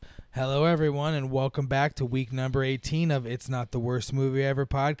Hello, everyone, and welcome back to week number 18 of It's Not the Worst Movie Ever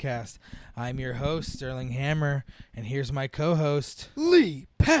podcast. I'm your host, Sterling Hammer, and here's my co-host, Lee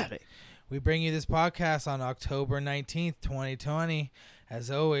Paddock. We bring you this podcast on October 19th, 2020.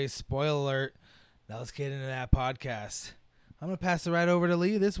 As always, spoiler alert. Now let's get into that podcast. I'm going to pass it right over to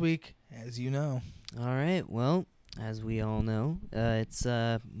Lee this week, as you know. All right, well, as we all know, it's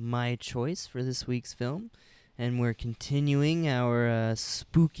my choice for this week's film. And we're continuing our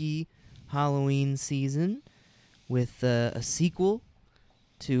spooky Halloween season with a sequel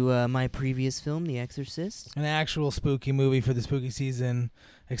to my previous film, The Exorcist. An actual spooky movie for the spooky season,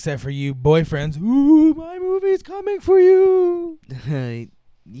 except for you boyfriends. Ooh, my movie's coming for you.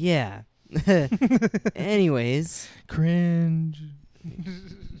 Yeah. Anyways. Cringe.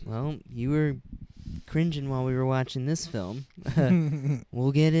 Well, you were cringing while we were watching this film.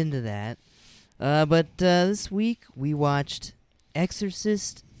 We'll get into that. But this week we watched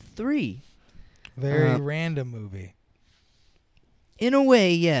Exorcist 3. Very random movie. In a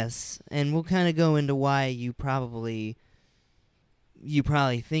way, yes. And we'll kind of go into why you probably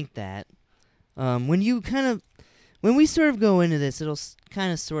think that. When we sort of go into this, it'll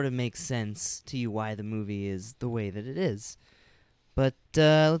kind of sort of make sense to you why the movie is the way that it is. But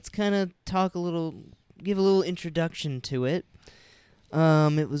let's kind of give a little introduction to it.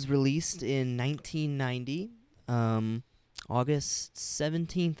 It was released in 1990, August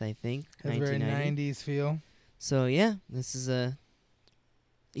 17th, I think. Has a very 90s feel. So yeah, this is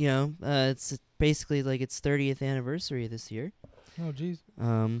it's basically like its 30th anniversary this year. Oh, jeez.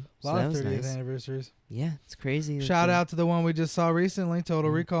 A lot of 30th anniversaries. Yeah, it's crazy. Shout out to the one we just saw recently,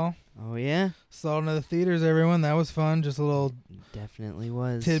 Total Recall. Oh yeah. Saw it in the theaters, everyone. That was fun. Just a little definitely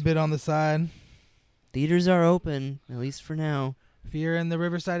was tidbit on the side. Theaters are open, at least for now. If you're in the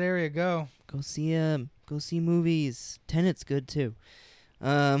Riverside area, go see movies. Tenet's good too.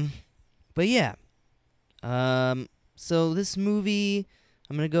 But yeah. So this movie,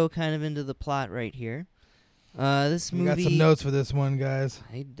 I'm gonna go kind of into the plot right here. This movie. We got some notes for this one, guys.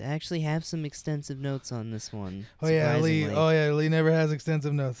 I actually have some extensive notes on this one. Oh yeah, Lee. Lee never has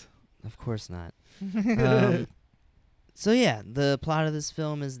extensive notes. Of course not. So yeah, the plot of this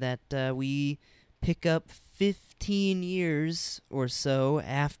film is that we pick up 15 years or so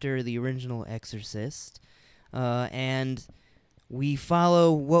after the original Exorcist, and we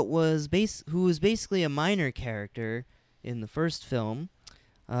follow who was basically a minor character in the first film,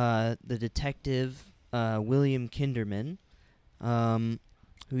 the detective William Kinderman, who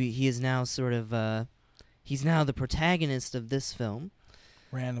he is now sort of he's now the protagonist of this film.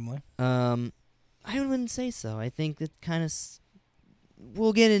 Randomly. I wouldn't say so. I think that kind of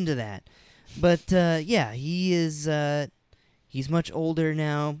we'll get into that. But, yeah, he's much older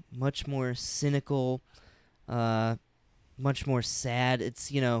now, much more cynical, much more sad. It's,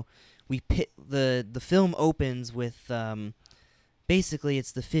 the film opens with, basically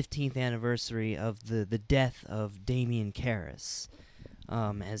it's the 15th anniversary of the death of Damien Karras,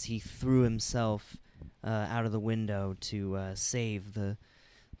 as he threw himself out of the window to save the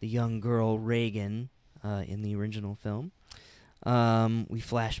young girl Regan in the original film. We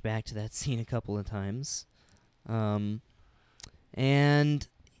flash back to that scene a couple of times. And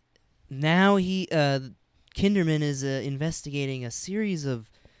now Kinderman is investigating a series of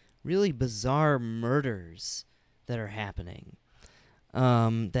really bizarre murders that are happening,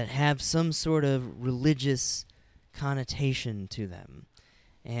 that have some sort of religious connotation to them.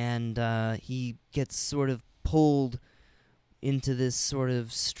 And he gets sort of pulled into this sort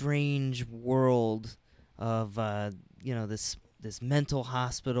of strange world of, this mental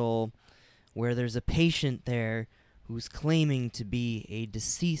hospital where there's a patient there who's claiming to be a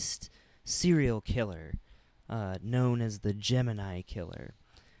deceased serial killer known as the Gemini Killer.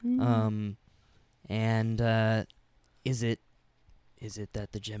 Mm. Is it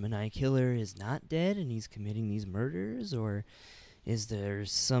that the Gemini Killer is not dead and he's committing these murders, or is there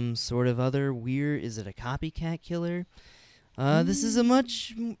some sort of other weird, is it a copycat killer? This is a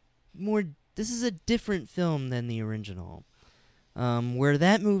much more, this is a different film than the original. Where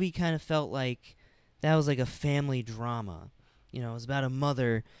that movie kind of felt like that was like a family drama. It was about a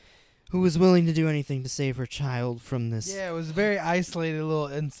mother who was willing to do anything to save her child from this. Yeah, it was a very isolated little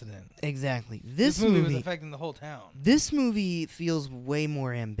incident. Exactly. This movie was affecting the whole town. This movie feels way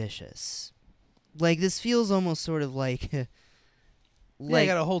more ambitious. Like, this feels almost sort of like... I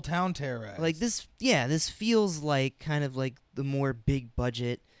got a whole town terrorized. Like, this feels like kind of like the more big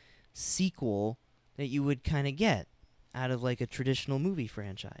budget sequel that you would kind of get out of like a traditional movie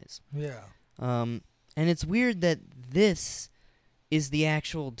franchise. Yeah. And it's weird that this is the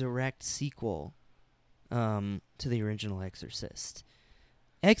actual direct sequel to the original Exorcist.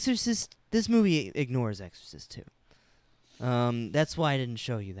 Exorcist. This movie ignores Exorcist 2. That's why I didn't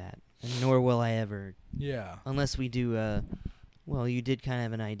show you that, and nor will I ever. Yeah. Unless we do. Well, you did kind of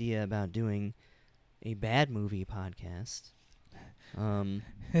have an idea about doing a bad movie podcast. Every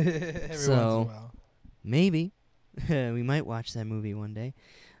So- once in a while. Maybe. We might watch that movie one day.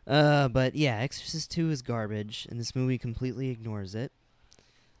 But yeah, Exorcist 2 is garbage, and this movie completely ignores it.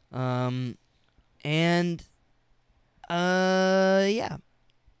 Yeah.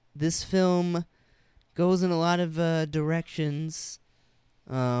 This film goes in a lot of directions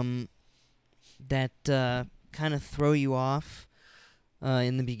that kind of throw you off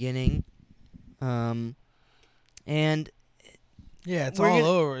in the beginning. And Yeah, it's we're all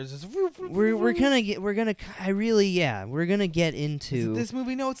gonna- over. It's just we're gonna get into Is it this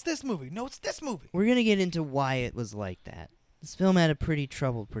movie? No, it's this movie. No, it's this movie. We're going to get into why it was like that. This film had a pretty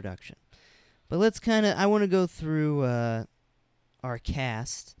troubled production. But I want to go through our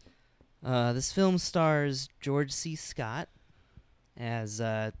cast. This film stars George C. Scott as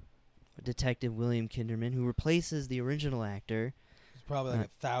Detective William Kinderman, who replaces the original actor. It's probably like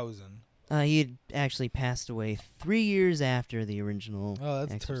 1,000. He had actually passed away 3 years after the original Oh,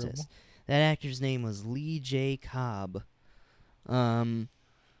 that's Exorcist. terrible. That actor's name was Lee J. Cobb. And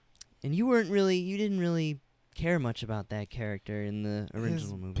you didn't really care much about that character in the original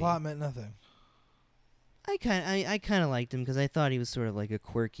His movie. plot meant nothing. I kind of liked him because I thought he was sort of like a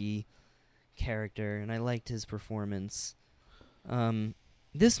quirky character, and I liked his performance.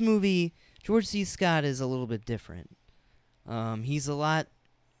 This movie, George C. Scott is a little bit different. He's a lot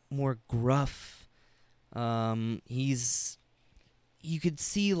more gruff. You could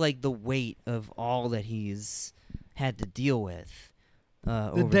see like the weight of all that he's had to deal with.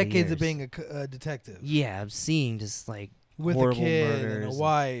 The Over decades the of being a detective. yeah, of seeing just like With a horrible kid and murders a and-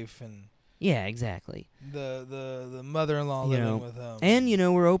 wife and yeah, exactly. the mother-in-law You living know, with him. And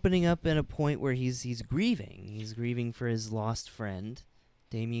we're opening up at a point where he's grieving. He's grieving for his lost friend,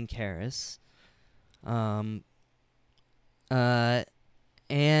 Damien Karras.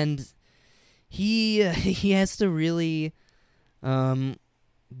 And he has to really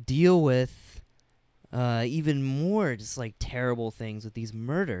deal with even more just like terrible things with these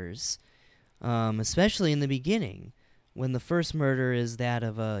murders, especially in the beginning when the first murder is that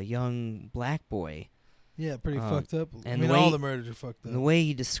of a young black boy. yeah, pretty fucked up. I and mean, the way- all the murders are fucked up. And the way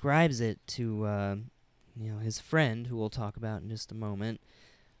he describes it to his friend, who we'll talk about in just a moment,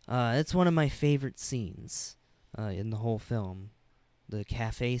 it's one of my favorite scenes in the whole film. The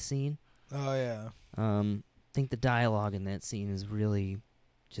cafe scene. Oh yeah. I think the dialogue in that scene is really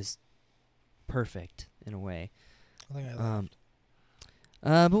just perfect in a way. I think I laughed.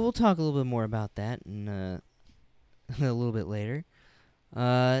 But we'll talk a little bit more about that in a little bit later.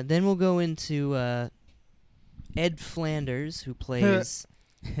 Then we'll go into Ed Flanders, who plays.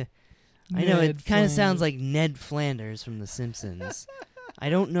 I know it kind of sounds like Ned Flanders from The Simpsons. I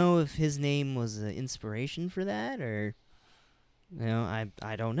don't know if his name was an inspiration for that or,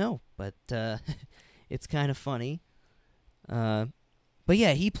 I don't know, but it's kind of funny. But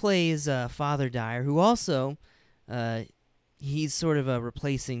yeah, he plays Father Dyer, who also he's sort of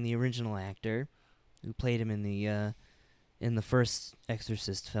replacing the original actor who played him in the first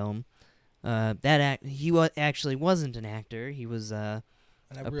Exorcist film. He actually wasn't an actor. He was a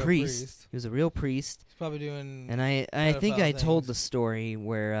real priest. He was a real priest. He's probably doing. And I think I pedophile told things. the story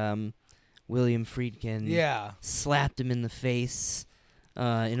where William Friedkin Yeah. slapped him in the face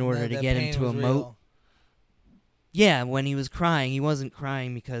in order to That get him pain to was emote. real. Yeah, when he was crying, he wasn't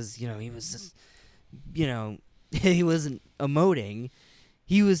crying because, he was just, he wasn't emoting.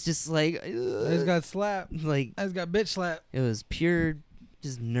 He was just like, I just got slapped. like, I just got bitch slapped. it was pure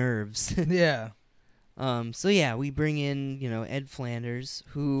just nerves. Yeah. So yeah, we bring in, Ed Flanders,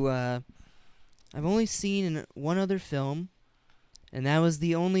 who I've only seen in one other film, and that was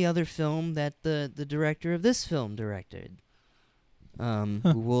the only other film that the director of this film directed. Who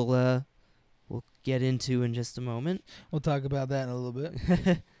we'll get into in just a moment. We'll talk about that in a little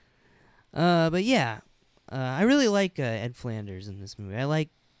bit. But yeah, I really like Ed Flanders in this movie. I like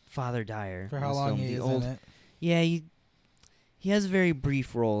Father Dyer. For in how this long film. he The is old, in it. Yeah, he has a very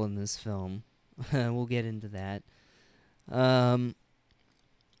brief role in this film. We'll get into that.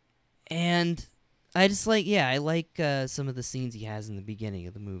 And I just I like some of the scenes he has in the beginning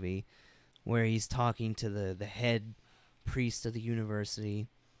of the movie where he's talking to the head priest of the university,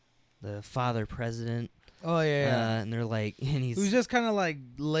 the father president. Oh yeah. And they're like, and he's Who's just kind of like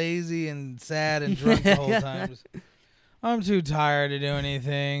lazy and sad and drunk the whole time. Just, I'm too tired to do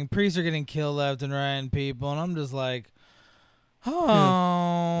anything. Priests are getting killed left and right, and people, and I'm just like,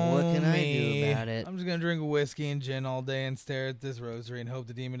 Oh, What can I do me. about it? I'm just gonna drink whiskey and gin all day and stare at this rosary and hope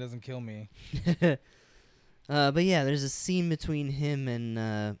the demon doesn't kill me. But yeah, there's a scene between him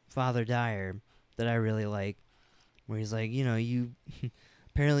and Father Dyer that I really like, where he's like, you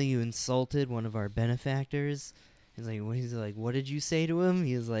apparently you insulted one of our benefactors. He's like, what did you say to him?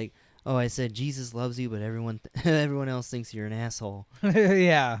 He's like, oh, I said Jesus loves you, but everyone else thinks you're an asshole.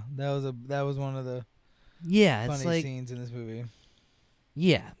 Yeah, that was one of the Yeah, funny it's like, scenes in this movie.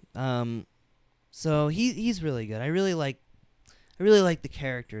 yeah. So he's really good. I really like the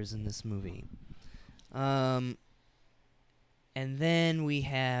characters in this movie. And then we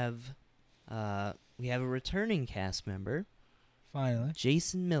have a returning cast member, Finally.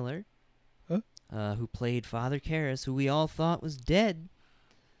 Jason Miller, Huh? who played Father Karras, who we all thought was dead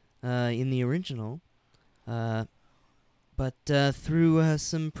in the original, but through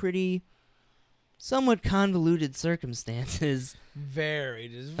some pretty somewhat convoluted circumstances. Very.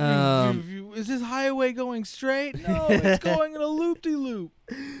 Just is this highway going straight? No, it's going in a loop-de-loop.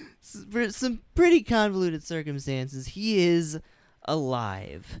 For some pretty convoluted circumstances, he is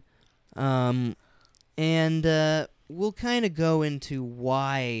alive. And we'll kind of go into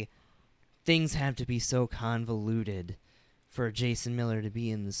why things have to be so convoluted for Jason Miller to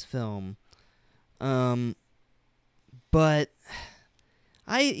be in this film. But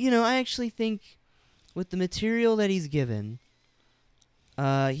I actually think with the material that he's given,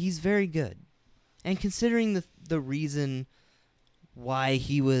 he's very good. And considering the reason why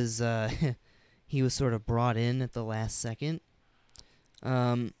he was sort of brought in at the last second,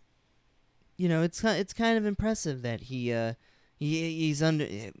 it's kind of impressive that he's under,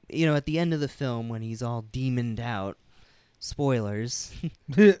 at the end of the film when he's all demoned out. Spoilers.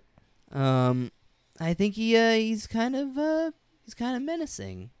 I think he's kind of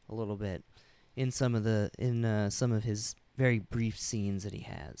menacing a little bit in some of his very brief scenes that he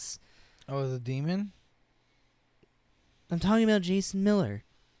has. Oh, the demon? I'm talking about Jason Miller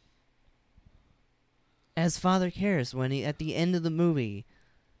as Father Karras at the end of the movie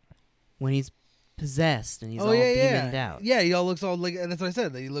when he's possessed and he's all demoned out. Yeah, he all looks all like. That's what I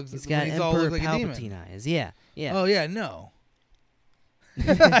said. That He's got he's Emperor all looks like Palpatine a demon. eyes. Yeah. Oh yeah, no.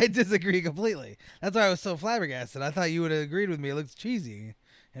 I disagree completely. That's why I was so flabbergasted. I thought you would have agreed with me. It looks cheesy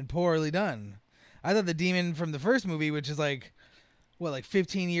and poorly done. I thought the demon from the first movie, which is like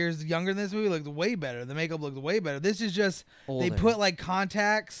 15 years younger than this movie, looked way better. The makeup looked way better. This is just Older. They put like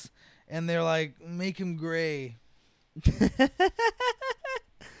contacts and they're like, make him gray.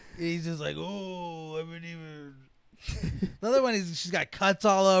 He's just like, oh, I wouldn't even. The other one she's got cuts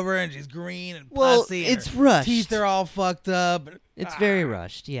all over and she's green and pussy. It's and her rushed. Teeth are all fucked up. It's very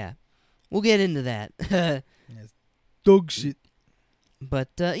rushed. Yeah, we'll get into that. It's dog shit. But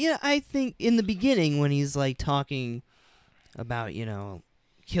I think in the beginning when he's like talking about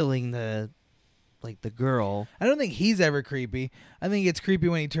killing the girl. I don't think he's ever creepy. I think it's creepy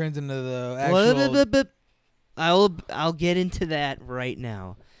when he turns into the actual. I'll get into that right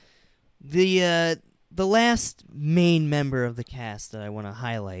now. The last main member of the cast that I want to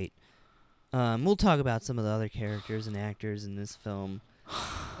highlight. We'll talk about some of the other characters and actors in this film.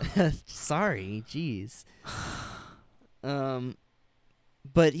 Sorry, jeez.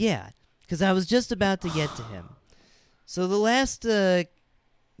 But yeah, because I was just about to get to him. So the last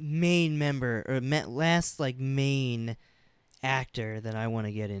main member, or last main actor that I want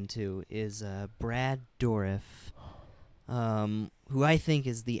to get into is Brad Dourif, who I think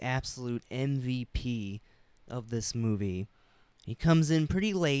is the absolute MVP of this movie. He comes in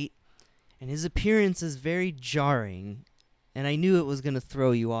pretty late, and his appearance is very jarring, and I knew it was going to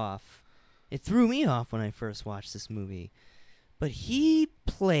throw you off. It threw me off when I first watched this movie. But he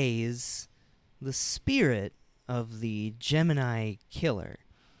plays the spirit of the Gemini killer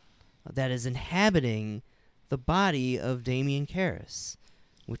that is inhabiting the body of Damien Karras,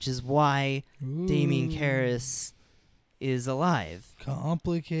 which is why Damien Karras is alive.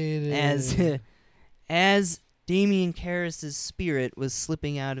 Complicated. As Damien Karras' spirit was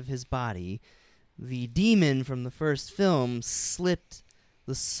slipping out of his body, the demon from the first film slipped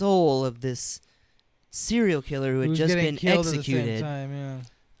the soul of this serial killer who had just been executed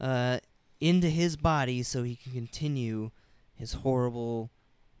into his body so he can continue his horrible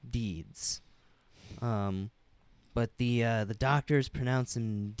deeds. But the doctors pronounce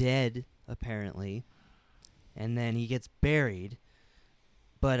him dead, apparently, and then he gets buried.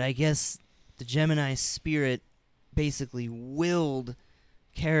 But I guess the Gemini spirit basically willed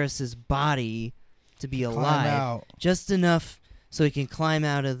Karras' body to be alive, just enough so he can climb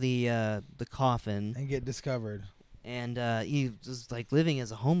out of the coffin and get discovered. And he was living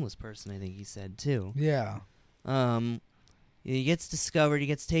as a homeless person, I think he said too. Yeah. He gets discovered. He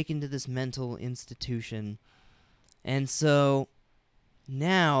gets taken to this mental institution. And so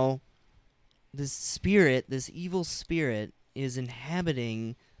now this spirit, this evil spirit, is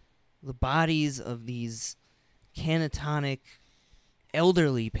inhabiting the bodies of these canatonic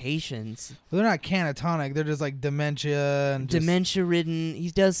elderly patients. Well, they're not canatonic. They're just like dementia and Dementia-ridden.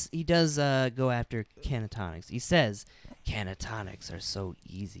 He does go after canatonics. He says canatonics are so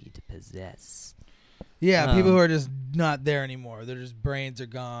easy to possess. Yeah, people who are just not there anymore. Their just brains are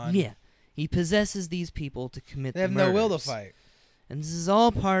gone. Yeah. He possesses these people to commit They have murders. no will to fight. And this is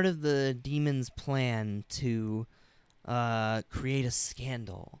all part of the demon's plan to create a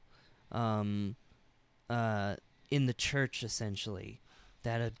scandal in the church, essentially,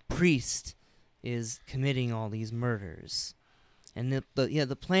 that a priest is committing all these murders. And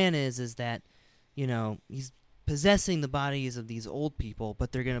the plan is that, you know, he's possessing the bodies of these old people,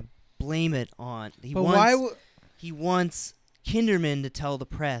 but they're going to blame it on... He wants Kinderman to tell the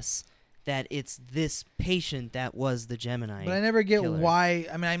press that it's this patient that was the Gemini. But I never get killer. why.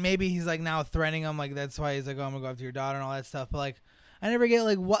 I mean, maybe he's like now threatening him, like that's why he's like, "Oh, I'm gonna go after your daughter" and all that stuff. But like, I never get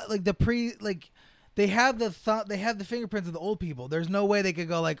like what, like they have the fingerprints of the old people. There's no way they could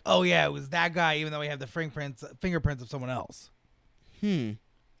go like, "Oh yeah, it was that guy," even though we have the fingerprints of someone else. The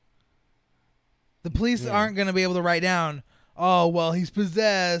police aren't gonna be able to write down, "Oh well, he's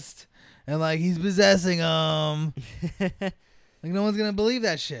possessed," and like he's possessing him. Like no one's gonna believe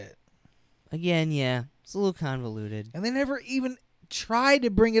that shit. Again, yeah, it's a little convoluted. And they never even tried to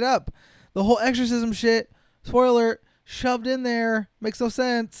bring it up. The whole exorcism shit, spoiler, shoved in there. Makes no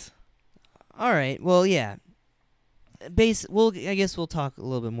sense. All right, well, yeah. I guess we'll talk a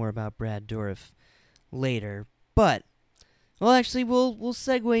little bit more about Brad Dourif later. But, well, actually, we'll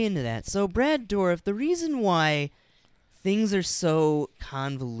segue into that. So, Brad Dourif, the reason why things are so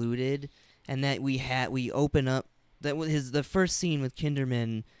convoluted and that we open up, that the first scene with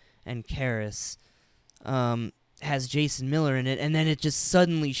Kinderman and Karras has Jason Miller in it, and then it just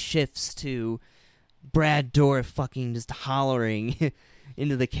suddenly shifts to Brad Dourif fucking just hollering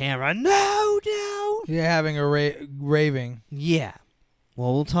into the camera, "No, no!" Yeah, having a raving. Yeah.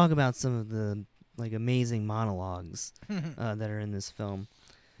 Well, we'll talk about some of the like amazing monologues that are in this film.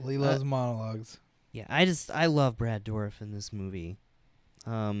 Lilo's monologues. Yeah, I love Brad Dourif in this movie.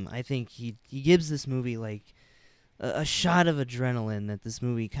 I think he gives this movie like a shot of adrenaline that this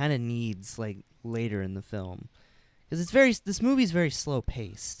movie kind of needs like later in the film, because this movie's very slow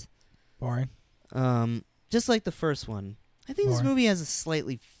paced. Boring. Just like the first one. I think this Boring. movie has a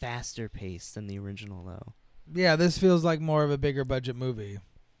slightly faster pace than the original, though. Yeah, this feels like more of a bigger budget movie.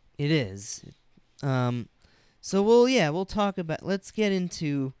 It is. So we'll talk about. Let's get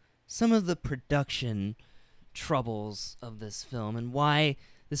into some of the production troubles of this film and why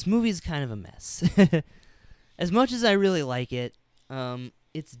this movie is kind of a mess. As much as I really like it,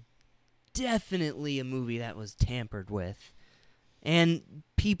 it's definitely a movie that was tampered with, and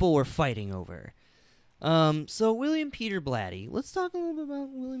people were fighting over. So William Peter Blatty. Let's talk a little bit about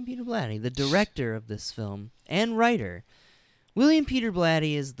William Peter Blatty, the director of this film and writer. William Peter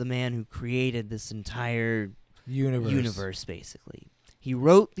Blatty is the man who created this entire universe, basically. He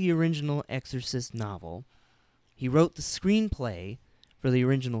wrote the original Exorcist novel. He wrote the screenplay for the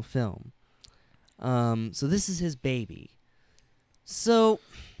original film. So this is his baby. So...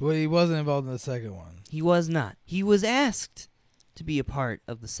 But he wasn't involved in the second one. He was not. He was asked to be a part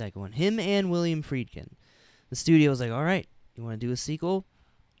of the second one. Him and William Friedkin. The studio was like, all right, you want to do a sequel?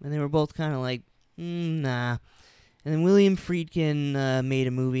 And they were both kind of like, nah. And then William Friedkin made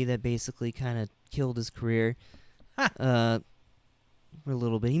a movie that basically kind of killed his career for a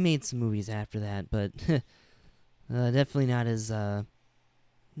little bit. He made some movies after that, but definitely not as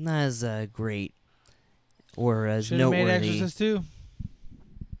great or as Should've noteworthy. made Exorcist 2.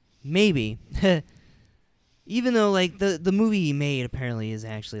 Maybe. Even though like the movie he made apparently is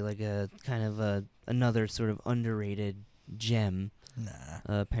actually like a kind of another sort of underrated gem.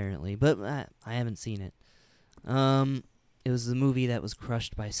 Nah. Apparently, but I haven't seen it. It was the movie that was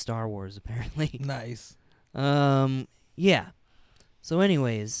crushed by Star Wars apparently. Nice. Yeah. So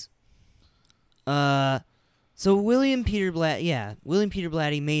anyways, so William Peter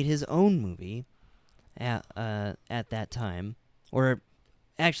Blatty made his own movie at that time, or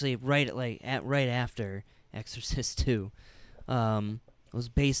actually right after Exorcist 2. It was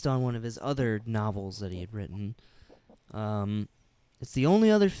based on one of his other novels that he had written. It's the only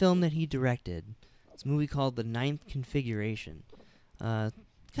other film that he directed. It's a movie called The Ninth Configuration. Heard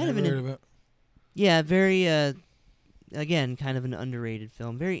of it. Yeah, very again, kind of an underrated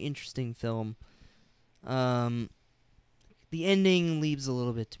film. Very interesting film. The ending leaves a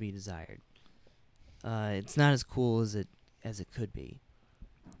little bit to be desired. It's not as cool as it as it could be.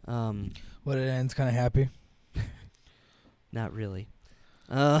 What, it ends kind of happy? Not really.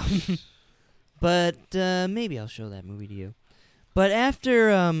 But maybe I'll show that movie to you. But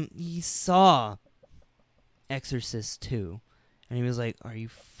after he saw Exorcist 2, and he was like, "Are you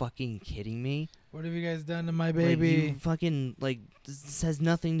fucking kidding me? What have you guys done to my Like, baby?" you fucking, this has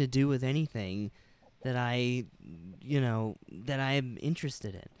nothing to do with anything that I am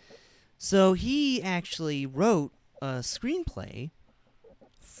interested in." So he actually wrote a screenplay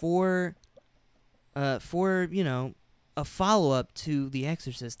for a follow-up to The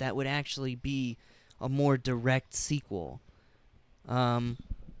Exorcist that would actually be a more direct sequel. But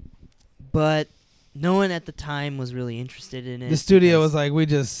no one at the time was really interested in it. The studio was like, we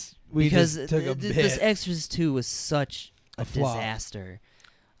just took a bit. This Exorcist 2 was such a flop. disaster.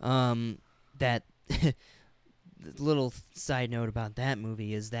 That the little side note about that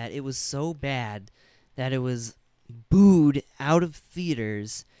movie is that it was so bad that it was booed out of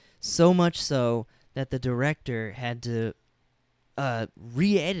theaters, so much so that the director had to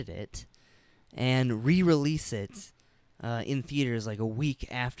re-edit it and re-release it in theaters like a week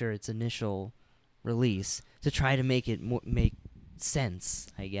after its initial release to try to make it make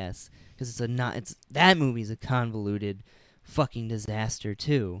sense, I guess, because that movie's a convoluted fucking disaster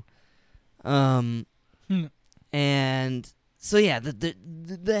too. And so yeah,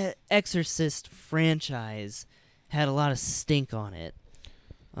 the Exorcist franchise had a lot of stink on it.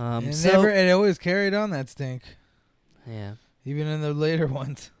 It always carried on that stink, yeah. even in the later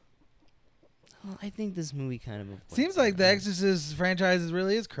ones. Well, I think this movie kind of Seems like the Exorcist franchise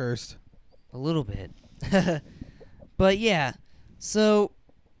really is cursed. a little bit. But yeah, so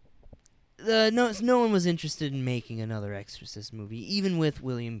no one was interested in making another Exorcist movie, even with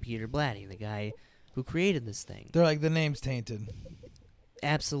William Peter Blatty, the guy who created this thing. They're like, the name's tainted.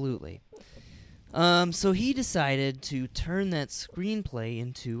 Absolutely. So he decided to turn that screenplay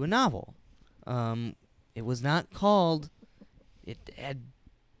into a novel. It was not called. The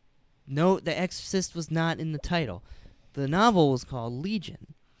Exorcist was not in the title. The novel was called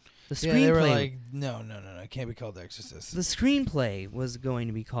Legion. The screenplay. Yeah, they were like, no, it can't be called The Exorcist. The screenplay was going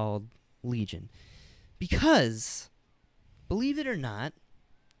to be called Legion because, believe it or not,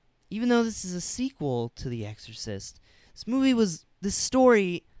 even though this is a sequel to The Exorcist, this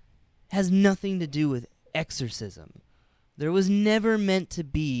story has nothing to do with exorcism. There was never meant to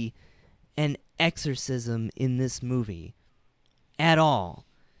be an exorcism in this movie at all.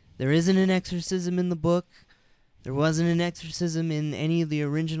 There isn't an exorcism in the book. There wasn't an exorcism in any of the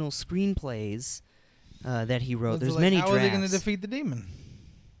original screenplays that he wrote. There's many drafts. How are they going to defeat the demon?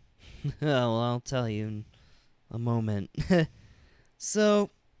 Oh, well, I'll tell you in a moment. So,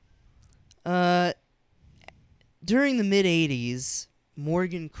 during the mid-'80s,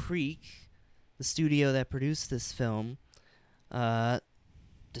 Morgan Creek, the studio that produced this film,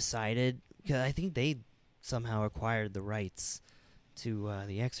 decided, because I think they somehow acquired the rights to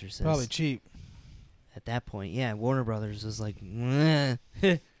The Exorcist. Probably cheap. At that point, yeah, Warner Brothers was like, never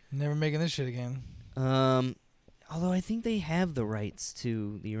making this shit again. Although I think they have the rights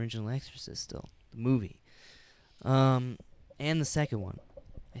to the original Exorcist still, the movie, and the second one,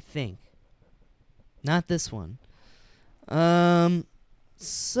 I think. Not this one.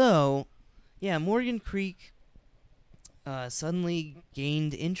 So, yeah, Morgan Creek suddenly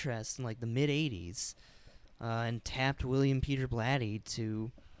gained interest in like the mid-'80s and tapped William Peter Blatty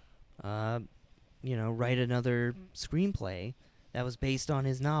to, write another screenplay that was based on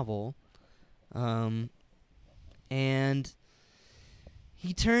his novel. And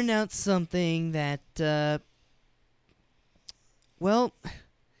he turned out something that,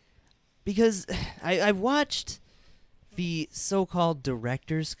 because I watched the so-called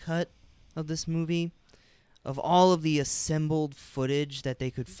director's cut of this movie, of all of the assembled footage that they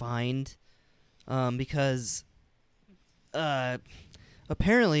could find, because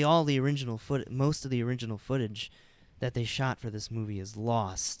apparently all the original most of the original footage that they shot for this movie is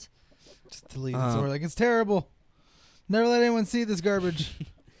lost. Just delete it. So we're like, it's terrible. Never let anyone see this garbage.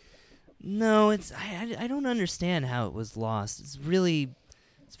 No, I don't understand how it was lost. It's very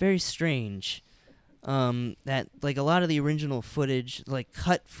strange. That like a lot of the original footage, like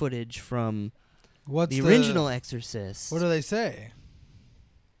cut footage from the original Exorcist. What do they say?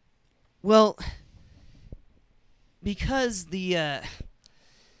 Well, because the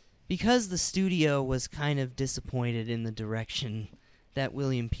studio was kind of disappointed in the direction that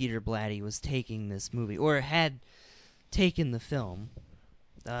William Peter Blatty was taking this movie, or had taken the film.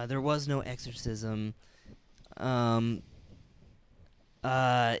 There was no exorcism. It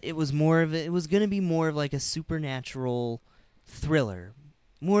was going to be more of like a supernatural thriller,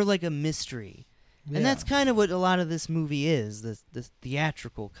 more like a mystery, And that's kind of what a lot of this movie is, the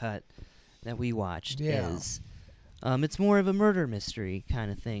theatrical cut that we watched is. It's more of a murder mystery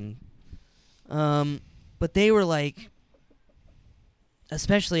kind of thing. But they were like,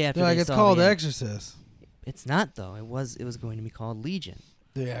 especially after They're they it's saw called the end. Exorcist. It's not, though. It was going to be called Legion.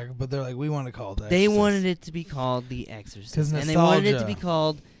 Yeah, but they're like, we want to call it They Exorcist. wanted it to be called The Exorcist. 'Cause And they wanted it to nostalgia. be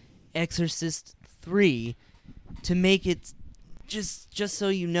called Exorcist 3 to make it just so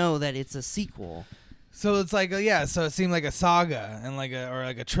you know that it's a sequel. So it's like, so it seemed like a saga and like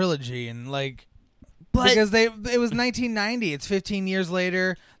a trilogy and like, But because it was 1990. It's 15 years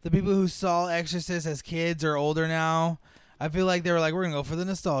later. The people who saw Exorcist as kids are older now. I feel like they were like, we're gonna go for the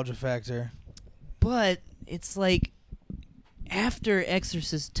nostalgia factor. But it's like after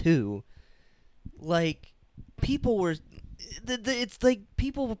Exorcist 2, like people were it's like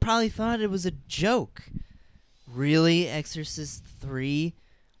people probably thought it was a joke. Really? Exorcist 3?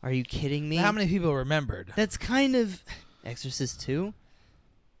 Are you kidding me? How many people remembered? That's kind of Exorcist 2?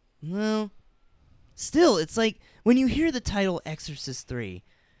 Well, still, it's like when you hear the title Exorcist 3,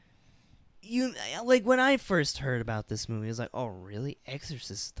 you like when I first heard about this movie, I was like, "Oh, really?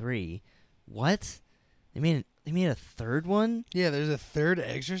 Exorcist 3? What? They made a third one?" Yeah, there's a third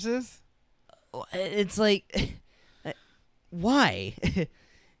Exorcist? It's like why?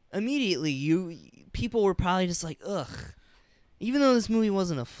 Immediately people were probably just like, "Ugh." Even though this movie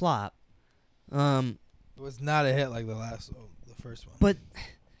wasn't a flop, It was not a hit like the first one. but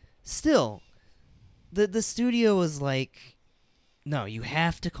still, the studio was like, no, you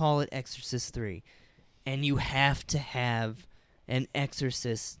have to call it Exorcist 3, and you have to have an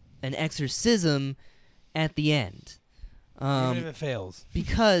exorcism at the end. Even if it fails.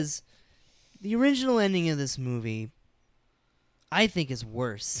 Because the original ending of this movie, I think, is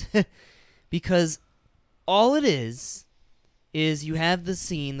worse. Because all it is you have the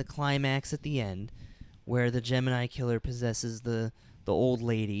scene, the climax at the end, where the Gemini killer possesses the old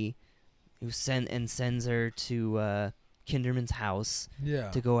lady who sends her to Kinderman's house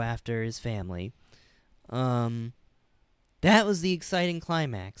to go after his family. That was the exciting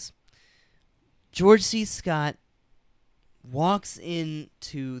climax. George C. Scott walks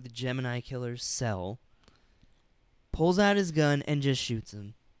into the Gemini killer's cell, pulls out his gun, and just shoots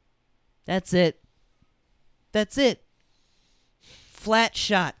him. That's it. Flat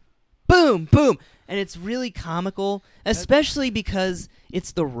shot. Boom, boom. And it's really comical, especially because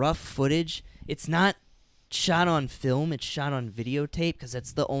it's the rough footage. It's not shot on film, it's shot on videotape because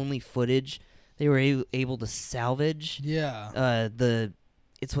that's the only footage they were able to salvage. Yeah.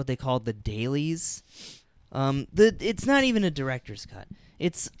 It's what they called the dailies. It's not even a director's cut.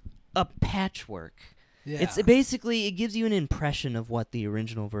 It's a patchwork. Yeah. It's basically, it gives you an impression of what the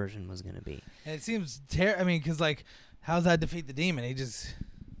original version was going to be. And it seems because like, how's that defeat the demon? He just...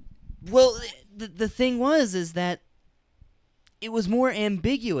 Well, the thing is that it was more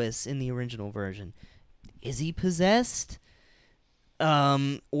ambiguous in the original version. Is he possessed?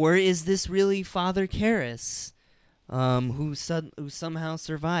 Or is this really Father Karras, who somehow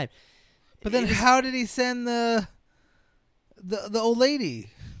survived? But then how did he send the old lady?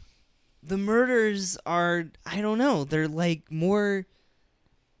 The murders are, I don't know, they're like more...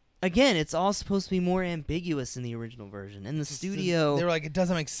 Again, it's all supposed to be more ambiguous in the original version. And the studio... They were like, it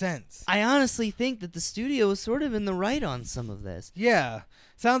doesn't make sense. I honestly think that the studio was sort of in the right on some of this. Yeah.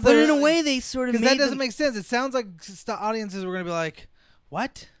 Sounds But like... in a way, they sort of made... Because that doesn't make sense. It sounds like audiences were going to be like,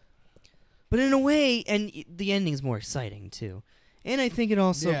 what? But in a way, and the ending's more exciting, too. And I think it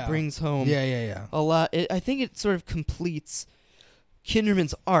also brings home a lot. I think it sort of completes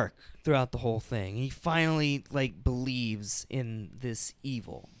Kinderman's arc throughout the whole thing. He finally, believes in this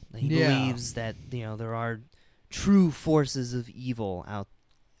evil. He believes that, there are true forces of evil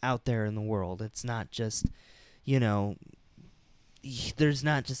out there in the world. It's not just, there's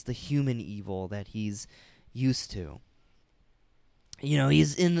not just the human evil that he's used to.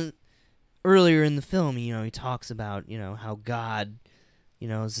 He's earlier in the film, he talks about, how God,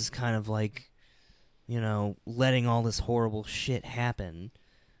 is just kind of like, letting all this horrible shit happen.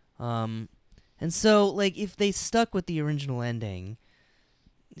 And so, if they stuck with the original ending,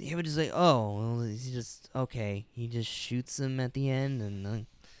 he would just say, oh, well, he's just, okay, he just shoots him at the end, and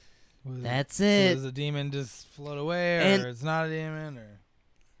that's it. So does the demon just float away, or it's not a demon, or...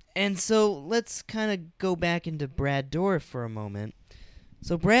 And so, let's kind of go back into Brad Dourif for a moment.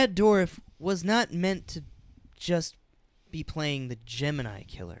 So Brad Dourif was not meant to just be playing the Gemini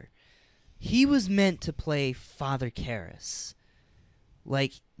killer. He was meant to play Father Karras.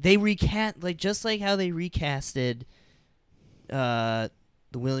 Just like how they recasted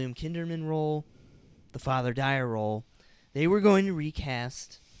the William Kinderman role, the Father Dyer role, they were going to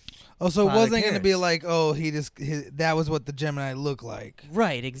recast Oh, so it Father wasn't going to be Karras. like, oh, that was what the Gemini looked like.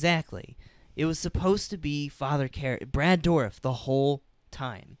 Right, exactly. It was supposed to be Brad Dourif the whole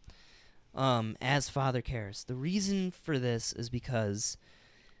time, as Father Karras. The reason for this is because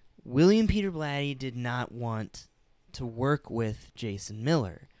William Peter Blatty did not want to work with Jason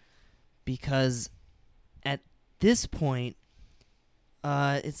Miller, because at this point,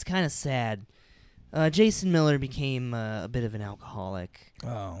 it's kind of sad. Jason Miller became a bit of an alcoholic.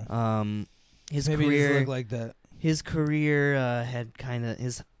 Oh. His Maybe career it just looked like that. His career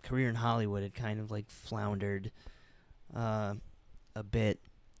his career in Hollywood had kind of like floundered a bit.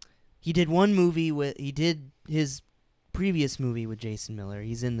 He did his previous movie with Jason Miller.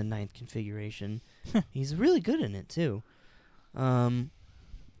 He's in The Ninth Configuration. He's really good in it too.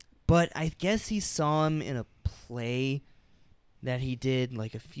 But I guess he saw him in a play that he did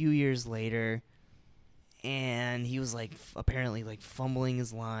like a few years later, and he was like apparently like fumbling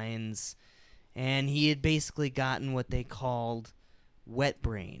his lines. And he had basically gotten what they called wet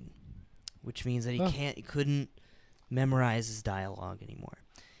brain, which means that he couldn't memorize his dialogue anymore.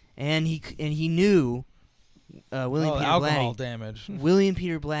 And he knew William Peter alcohol Blatty. damage. William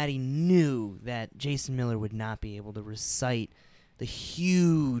Peter Blatty knew that Jason Miller would not be able to recite the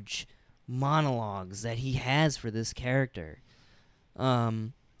huge monologues that he has for this character.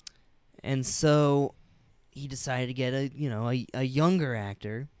 And so he decided to get a younger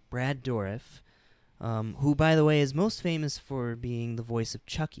actor, Brad Dourif, who, by the way, is most famous for being the voice of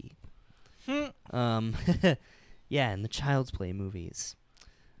Chucky. Yeah, in the Child's Play movies.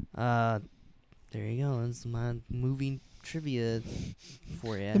 There you go. That's my movie trivia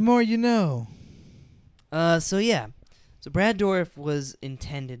for you. The more you know. So Brad Dourif was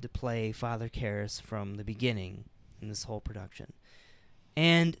intended to play Father Karras from the beginning in this whole production.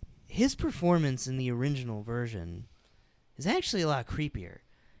 And his performance in the original version is actually a lot creepier.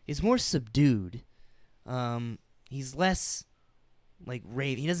 He's more subdued. He's less like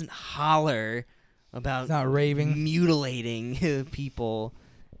raving. He doesn't holler about Not raving. mutilating people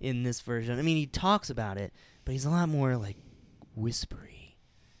in this version. I mean, he talks about it, but he's a lot more like whispery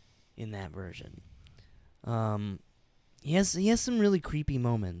in that version. He has some really creepy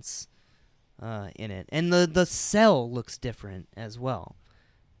moments in it, and the cell looks different as well.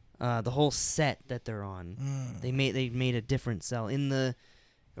 The whole set that they're on, they made a different cell. In the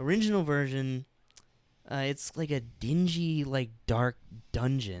original version, it's like a dingy, like dark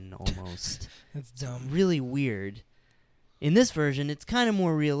dungeon almost. That's dumb. Really weird. In this version, it's kind of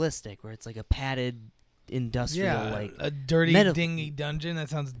more realistic, where it's like a padded industrial, like a dirty, dingy dungeon. That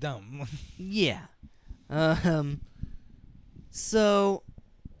sounds dumb. yeah. So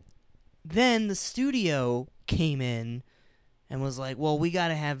then the studio came in and was like, well, we got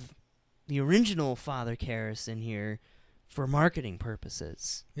to have the original Father Karras in here for marketing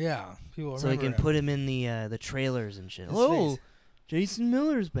purposes. Yeah, people So they remember can put him in the trailers and shit. His Oh, face. Jason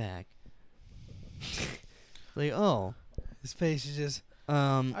Miller's back. Like, oh. His face is just,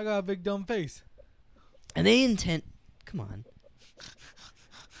 I I got a big dumb face. And they come on.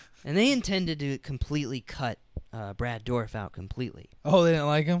 And they intended to completely cut Brad Dourif out completely. Oh, they didn't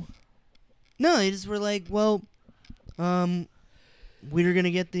like him? No, they just were like, well, we're going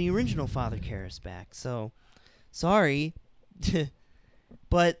to get the original Father Karras back, so sorry.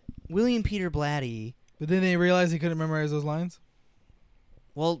 But William Peter Blatty... But then they realized he couldn't memorize those lines?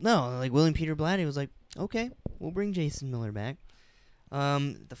 Well, no, like William Peter Blatty was like, okay, we'll bring Jason Miller back.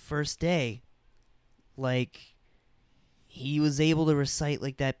 The first day, like, he was able to recite,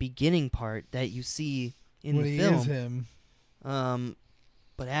 like, that beginning part that you see in the film. He is him.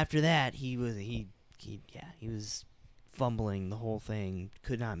 But after that, he was fumbling the whole thing,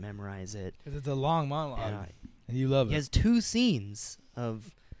 could not memorize it. 'Cause it's a long monologue, And, and you love he it. has 2 scenes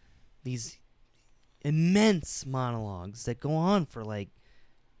of these immense monologues that go on for like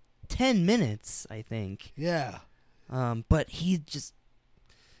 10 minutes, I think. Yeah. But he just,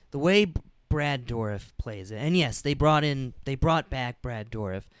 the way Brad Dourif plays it, and yes, they brought back Brad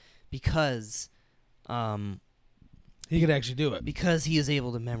Dourif because He could actually do it. because he is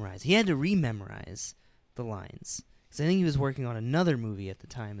able to memorize. He had to rememorize the lines. Because I think he was working on another movie at the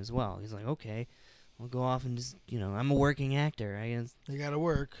time as well. He's like, okay, I'll go off and just, I'm a working actor. I guess, You gotta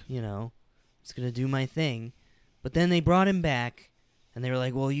work. just going to do my thing. But then they brought him back, and they were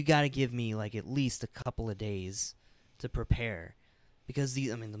like, well, you got to give me, like, at least a couple of days to prepare. Because,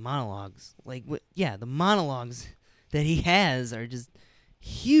 the monologues, like, the monologues that he has are just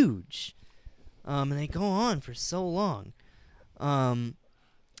huge. And they go on for so long.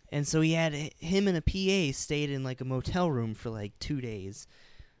 And so he had him and a PA stayed in like a motel room for like 2 days,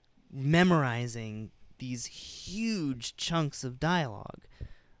 memorizing these huge chunks of dialogue.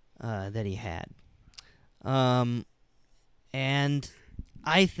 that he had. And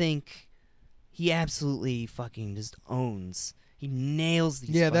I think he absolutely fucking just owns. He nails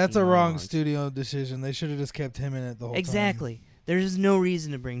these. Yeah, that's a wrong monologues. studio decision. They should have just kept him in it the whole time. Exactly. There's no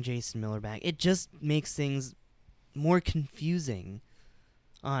reason to bring Jason Miller back. It just makes things more confusing,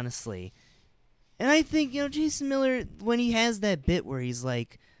 honestly. And I think, Jason Miller, when he has that bit where he's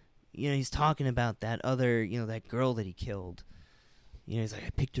like, he's talking about that other, that girl that he killed. He's like, I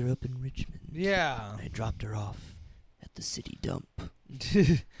picked her up in Richmond. Yeah. And I dropped her off at the city dump.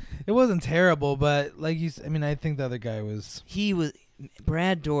 It wasn't terrible, but like I think the other guy was.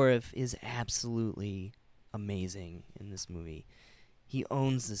 Brad Dourif is absolutely amazing in this movie. He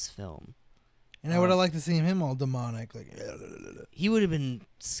owns this film. And I would have liked to see him all demonic. Like, he would have been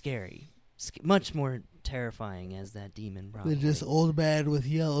scary. Much more terrifying as that demon, probably. just old man with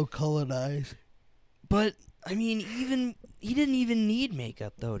yellow colored eyes. But, he didn't even need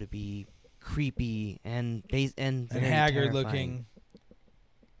makeup, though, to be creepy and very haggard terrifying. looking.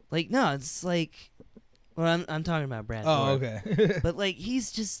 Like, no, it's like... Well, I'm talking about Brad Oh, Dourif. okay. But, like,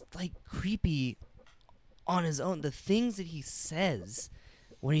 he's just, like, creepy on his own. The things that he says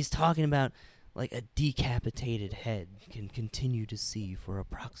when he's talking about, like, a decapitated head can continue to see for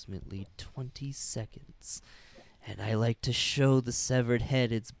approximately 20 seconds. And I like to show the severed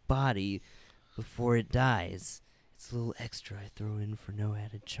head its body before it dies. It's a little extra I throw in for no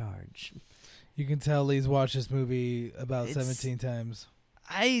added charge. You can tell Lee's watched this movie about 17 times.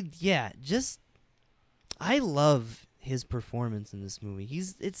 I love his performance in this movie.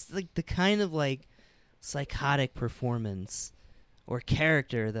 It's like the kind of like psychotic performance or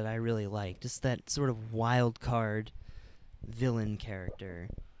character that I really like. Just that sort of wild card villain character.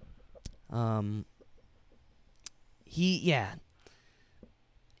 And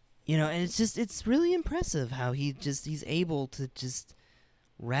it's really impressive how he's able to just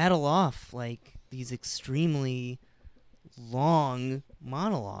rattle off like these extremely long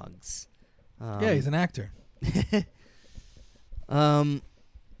monologues. Yeah, he's an actor. And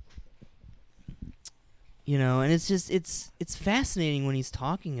it's fascinating when he's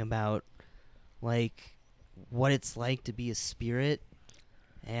talking about like what it's like to be a spirit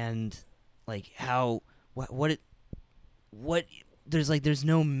and like how there's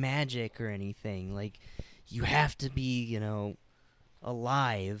no magic or anything. Like you have to be,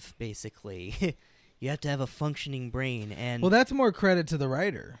 alive basically. You have to have a functioning brain. And well, that's more credit to the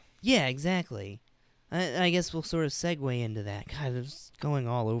writer. Yeah, exactly. I guess we'll sort of segue into that. God, it's going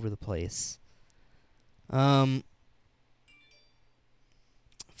all over the place. Fuck.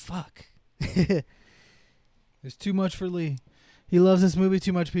 There's too much for Lee. He loves this movie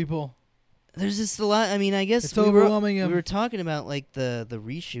too much, people. There's just a lot. I mean, I guess it's overwhelming him. We were talking about like the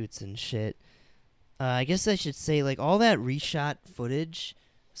reshoots and shit. I guess I should say like all that reshot footage,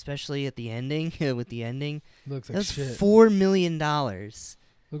 especially at the ending with the ending. Looks like shit. That's $4 million.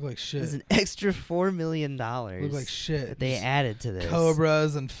 Look like shit. There's an extra $4 million. Look like shit. That they added to this.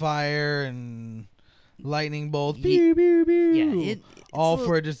 Cobras and fire and lightning bolts. Yeah, pew, pew, pew. Yeah, all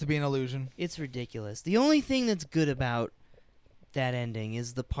for it just to be an illusion. It's ridiculous. The only thing that's good about that ending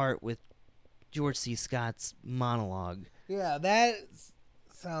is the part with George C. Scott's monologue. Yeah, that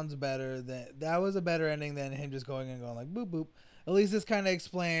sounds better. That was a better ending than him just going and going like boop boop. At least this kind of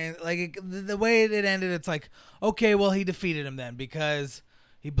explains, like the way it ended. It's like, okay, well he defeated him then because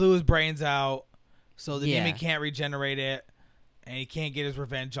he blew his brains out, so the demon can't regenerate it, and he can't get his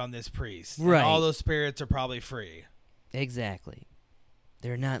revenge on this priest. Right. And all those spirits are probably free. Exactly.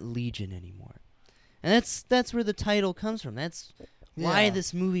 They're not Legion anymore, and that's where the title comes from. That's why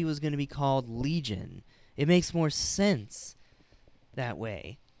this movie was going to be called Legion. It makes more sense that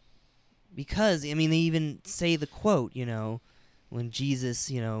way. Because, I mean, they even say the quote, when Jesus,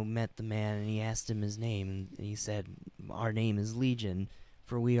 met the man and he asked him his name, and he said, "Our name is Legion,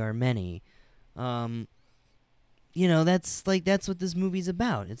 for we are many." That's what this movie's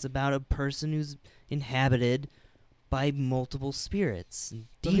about. It's about a person who's inhabited by multiple spirits and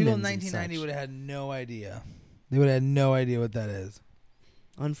demons. People in 1990 would have had no idea. They would have had no idea what that is.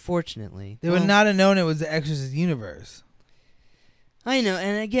 Unfortunately. They would not have known it was the Exorcist universe. I know,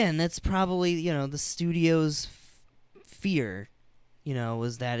 and again, that's probably, the studio's fear,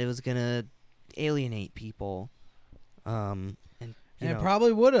 was that it was going to alienate people. And it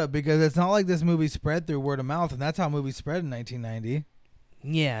probably would have, because it's not like this movie spread through word of mouth, and that's how movies spread in 1990.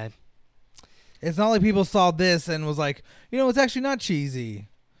 Yeah. It's not like people saw this and was like, it's actually not cheesy.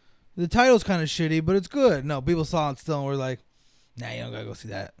 The title's kind of shitty, but it's good. No, people saw it still and were like, nah, you don't gotta go see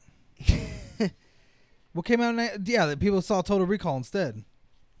that. What came out? That people saw Total Recall instead.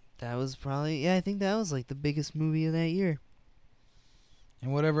 That was probably, I think that was like the biggest movie of that year.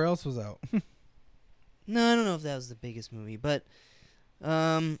 And whatever else was out. No, I don't know if that was the biggest movie, but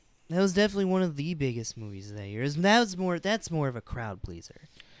that was definitely one of the biggest movies of that year. That's more of a crowd pleaser.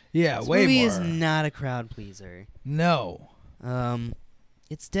 Yeah, This way movie more. is not a crowd pleaser. No.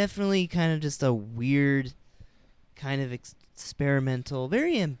 It's definitely kind of just a weird, kind of experimental,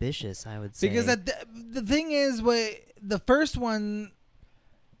 very ambitious, I would say. Because the thing is, the first one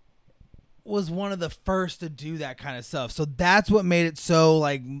was one of the first to do that kind of stuff. So that's what made it so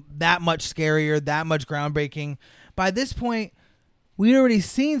like that much scarier, that much groundbreaking. By this point, we'd already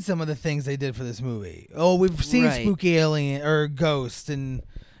seen some of the things they did for this movie. Oh, we've seen Right. spooky alien or ghosts and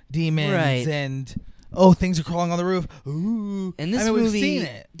demons Right. and things are crawling on the roof. Ooh. And this we've movie seen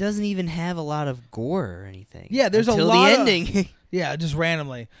it. doesn't even have a lot of gore or anything. Yeah, there's a until lot the of- ending. Yeah, just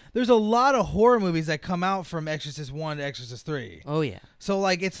randomly. There's a lot of horror movies that come out from Exorcist 1 to Exorcist 3. Oh yeah, So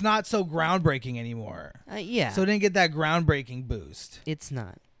like it's not so groundbreaking anymore. yeah. So it didn't get that groundbreaking boost. It's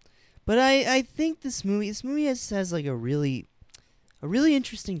not. But I think this movie has like a really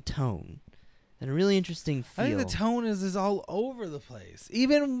interesting tone and a really interesting feel. I think the tone is all over the place.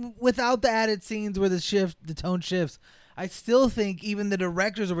 Even without the added scenes where the tone shifts, I still think even the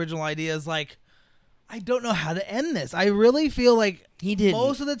director's original idea is like, I don't know how to end this. I really feel like he did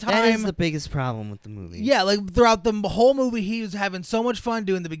most of the That is time- the biggest problem with the movie. yeah, like throughout the whole movie, he was having so much fun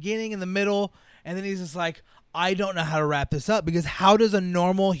doing the beginning and the middle, and then he's just like, I don't know how to wrap this up because how does a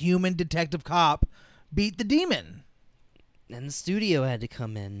normal human detective cop beat the demon? And the studio had to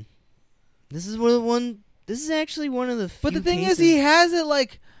come in. This is actually one of the few But the thing cases, is, he has it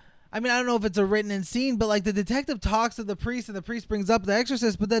like, I mean, I don't know if it's a written in scene, but like the detective talks to the priest and the priest brings up the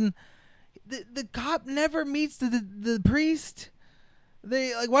exorcist, but then the cop never meets the priest.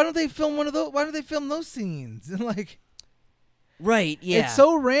 They like, why don't they film one of those? Why don't they film those scenes? And like, right, yeah. it's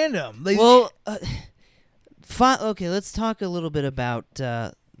so random. Well, okay, let's talk a little bit about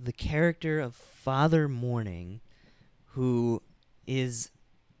the character of Father Morning, who is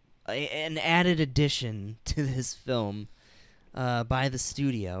an added addition to this film by the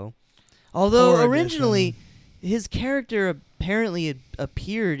studio. Although Poor originally his character apparently had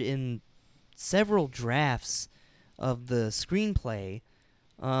appeared in several drafts of the screenplay,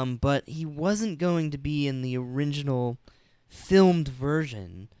 but he wasn't going to be in the original filmed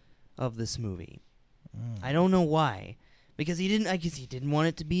version of this movie. I don't know why, because I guess he didn't want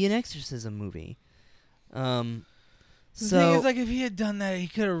it to be an exorcism movie. The So thing is, like, if he had done that, he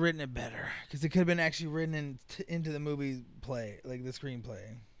could have written it better because it could have been actually written into the movie play, like the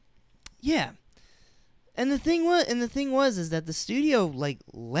screenplay. yeah, and the thing was is that the studio like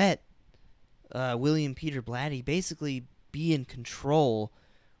let William Peter Blatty basically be in control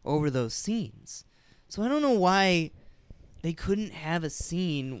over those scenes. So I don't know why they couldn't have a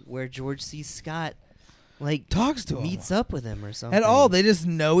scene where George C. Scott like Talks to him meets up with him or something at all. They just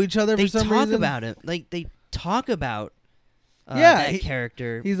know each other They for some talk reason. about it. Like they talk about Yeah, that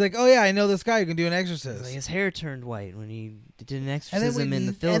character. He's like, oh yeah, I know this guy who can do an exorcist. Like his hair turned white when he did an and exorcism then in the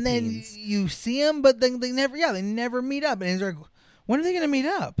and Philippines. then you see him, but then they never meet up. And he's like, when are they gonna meet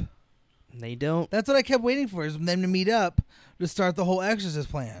up? They don't. That's what I kept waiting for, is them to meet up to start the whole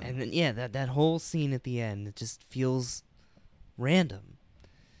exorcist plan. And then, yeah, that whole scene at the end, it just feels random.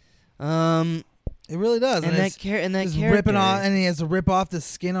 It really does. And that he's character, ripping off, and he has to rip off the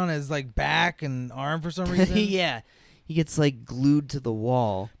skin on his like back and arm for some reason. yeah, he gets like glued to the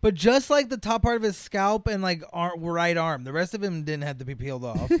wall. But just like the top part of his scalp and like right arm, the rest of him didn't have to be peeled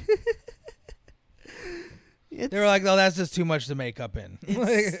off. They were like, "Oh, that's just too much to make up in."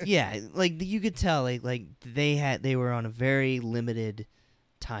 Yeah, like you could tell, like they were on a very limited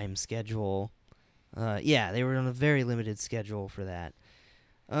time schedule. Yeah, they were on a very limited schedule for that.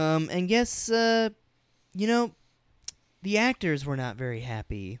 And guess the actors were not very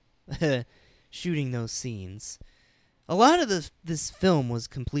happy shooting those scenes. A lot of this film was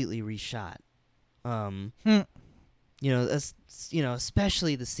completely reshot.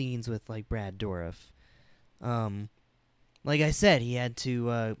 Especially the scenes with like Brad Dourif. Like I said, he had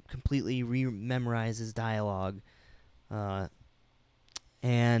to completely memorize his dialogue,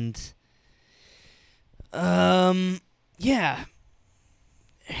 yeah,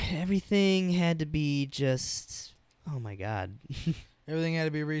 everything had to be just. Oh my god. Everything had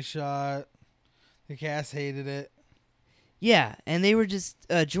to be reshot. The cast hated it. Yeah, and they were just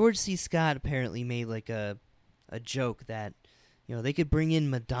George C. Scott apparently made like a joke that they could bring in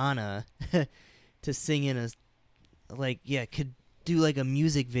Madonna to sing in could do like a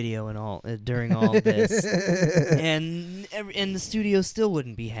music video and all during all of this, and the studio still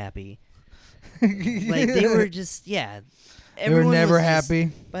wouldn't be happy. Like they were just They were everyone never was just-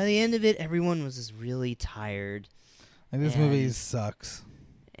 happy. by the end of it, everyone was just really tired. Like this and- movie sucks.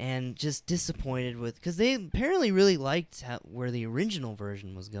 and just disappointed with, because they apparently really liked where the original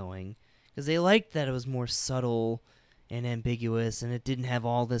version was going, because they liked that it was more subtle and ambiguous, and it didn't have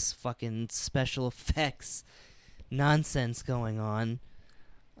all this fucking special effects nonsense going on.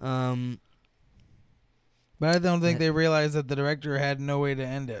 But I don't think they realized that the director had no way to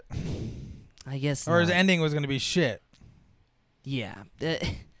end it. I guess Or his not. ending was going to be shit. Yeah.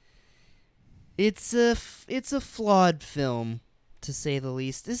 It's a flawed film, to say the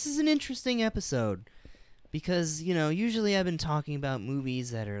least. This is an interesting episode because, usually I've been talking about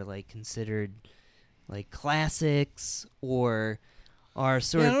movies that are like considered like classics or are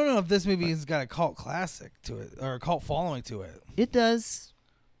sort of... I don't know if this movie has got a cult classic to it or a cult following to it. It does.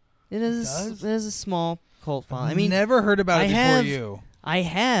 It has a small cult following. I mean, never heard about it before you. I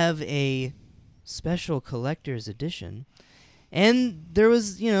have a special collector's edition, and there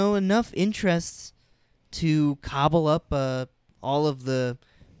was, enough interest to cobble up all of the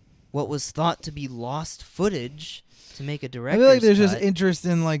what was thought to be lost footage to make a director's I feel like there's cut. just interest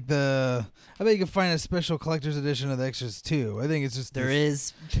in like I bet you can find a special collector's edition of The Exorcist 2. I think it's just There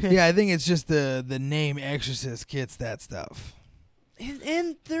is. Yeah, I think it's just the name Exorcist gets that stuff.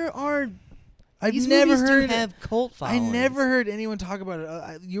 And there are. I've These never movies do heard have cult I followings. never heard anyone talk about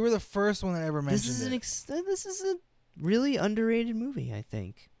it. You were the first one that ever mentioned This is a really underrated movie, I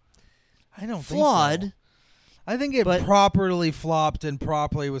think. I don't Flawed. think so. I think it but- properly flopped and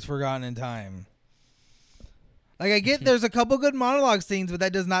properly was forgotten in time. Like, I get there's a couple good monologue scenes, but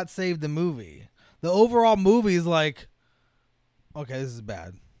that does not save the movie. The overall movie is like, okay, this is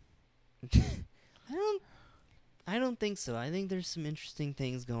bad. I don't think so. I think there's some interesting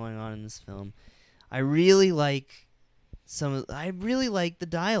things going on in this film. I really like the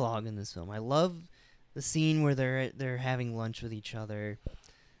dialogue in this film. I love the scene where they're having lunch with each other,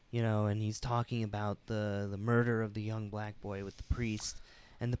 and he's talking about the murder of the young black boy with the priest,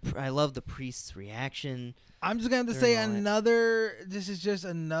 and I love the priest's reaction. I'm just going to say this is just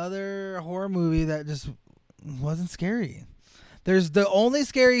another horror movie that just wasn't scary. There's the only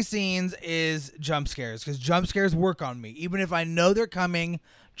scary scenes is jump scares, because jump scares work on me. Even if I know they're coming,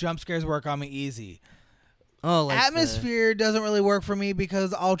 jump scares work on me easy. Oh, like Atmosphere doesn't really work for me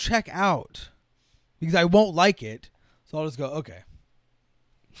because I'll check out because I won't like it. So I'll just go, okay.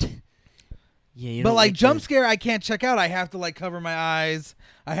 Yeah, but like jump scare, I can't check out. I have to like cover my eyes.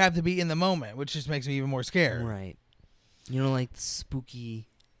 I have to be in the moment, which just makes me even more scared. Right. You don't like the spooky.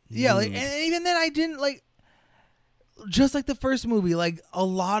 Yeah, like, mood. and even then I didn't like. Just like the first movie, like a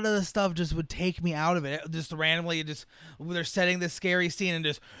lot of the stuff just would take me out of it. Just randomly, they're setting this scary scene and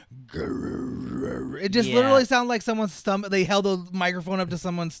just it just literally sounded like someone's stomach. They held a microphone up to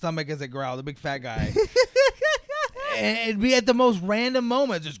someone's stomach as it growled. The big fat guy. And it'd be at the most random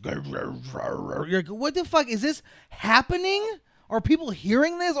moment, just you're like, what the fuck is this happening? Are people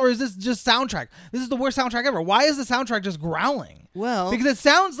hearing this, or is this just soundtrack? This is the worst soundtrack ever. Why is the soundtrack just growling? Well, Because it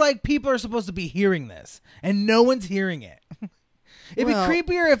sounds like people are supposed to be hearing this, and no one's hearing it. It'd be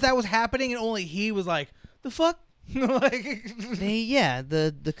creepier if that was happening and only he was like, the fuck? the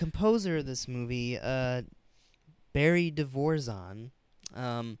composer of this movie, Barry Dvorzan,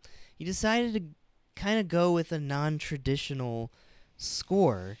 he decided to kind of go with a non-traditional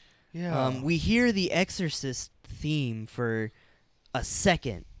score. Yeah. We hear the Exorcist theme for a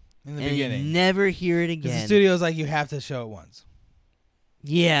second. In the and beginning. you never hear it again. The studio's like, you have to show it once.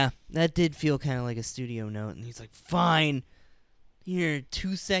 Yeah, that did feel kind of like a studio note, and he's like, fine. Here,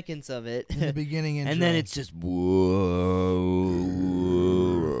 2 seconds of it. In the beginning intro. And then it's just whoa.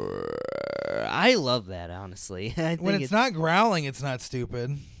 I love that, honestly. I think when it's not growling, it's not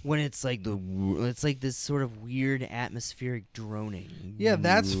stupid. when it's like it's like this sort of weird atmospheric droning. Yeah,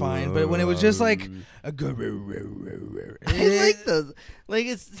 that's fine. But when it was just like a I like those. Like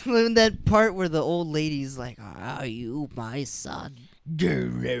it's that part where the old lady's like, "Are you my son? You're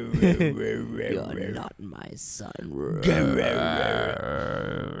not my son."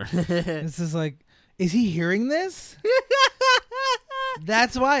 This is like, is he hearing this?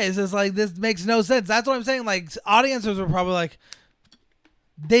 That's why it's just like, this makes no sense. That's what I'm saying. Like, audiences were probably like,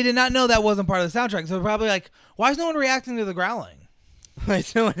 they did not know that wasn't part of the soundtrack. So they're probably like, why is no one reacting to the growling?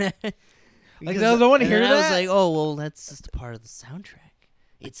 Like, no one no one hear I was that? like, oh well, that's just a part of the soundtrack.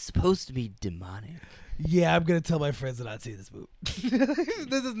 It's supposed to be demonic. Yeah, I'm going to tell my friends to not see this movie. This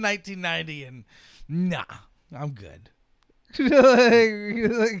is 1990 and nah, I'm good. like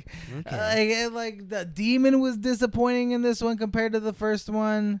the demon was disappointing in this one compared to the first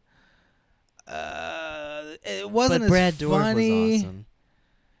one. It wasn't But Brad as Dourif funny. was awesome.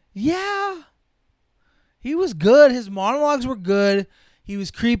 Yeah, he was good. His monologues were good. He was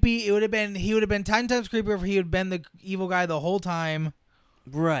creepy. He would have been 10 times creepier if he had been the evil guy the whole time.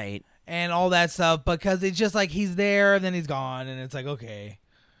 Right. and all that stuff, because it's just like he's there and then he's gone, and it's like, okay.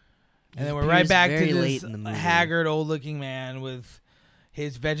 And then we're right back to this haggard old-looking man with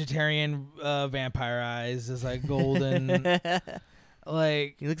his vegetarian vampire eyes, just like golden.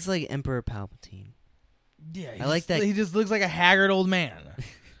 Like, he looks like Emperor Palpatine. Yeah, I like that. He just looks like a haggard old man.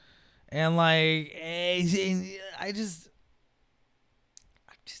 And like,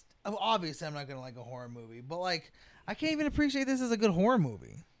 obviously I'm not gonna like a horror movie, but like, I can't even appreciate this as a good horror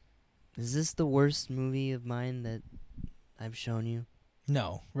movie. Is this the worst movie of mine that I've shown you?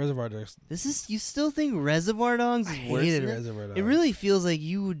 No, Reservoir Dogs. You still think Reservoir Dogs is worse? I hated Reservoir Dogs. It really feels like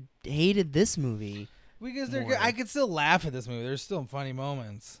you hated this movie. Because they're good. I could still laugh at this movie. There's still funny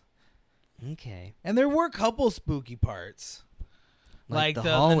moments. Okay. And there were a couple spooky parts. Like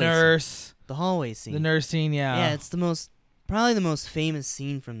the nurse. Scene. The hallway scene. The nurse scene, yeah. Yeah, it's probably the most famous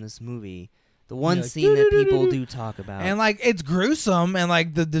scene from this movie. The one scene that people do talk about. And like, it's gruesome, and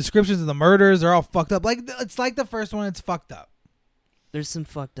like the descriptions of the murders are all fucked up. Like, it's like the first one, it's fucked up. There's some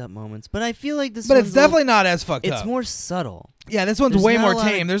fucked up moments, but I feel like this But it's definitely not as fucked up. It's more subtle. Yeah, this one's way more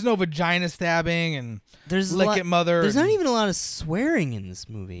tame. There's no vagina stabbing and lick at mother. There's not even a lot of swearing in this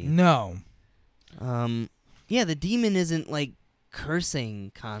movie. No. Yeah, the demon isn't like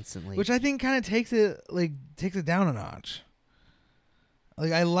cursing constantly, which I think kind of takes it down a notch.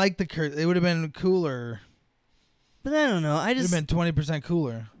 Like, I like the curse. It would have been cooler. But I don't know. It would have been 20%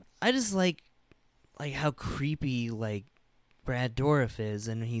 cooler. I just like how creepy like Brad Dourif is,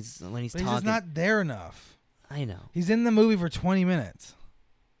 and when he's talking. He's just not there enough. I know. He's in the movie for 20 minutes.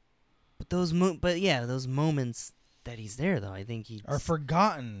 But those moments that he's there, though, I think are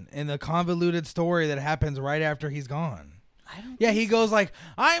forgotten in the convoluted story that happens right after he's gone. He goes like,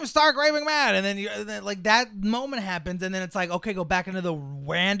 "I'm stark raving mad," and then like that moment happens, and then it's like, okay, go back into the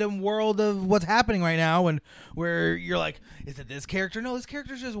random world of what's happening right now, and where you're like, is it this character? No, this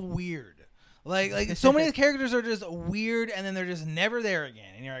character's just weird. Like so many characters are just weird, and then they're just never there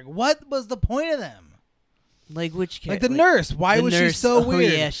again, and you're like, what was the point of them? Like which character? Like the nurse. Why was she so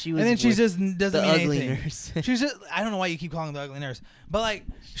weird? Yeah, she was. And then she just doesn't mean ugly anything. Nurse. She's just. I don't know why you keep calling her the ugly nurse, but like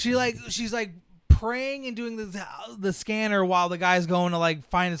she's like praying and doing the scanner while the guy's going to like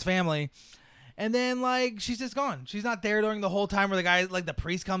find his family, and then like she's just gone. She's not there during the whole time where the guy, like the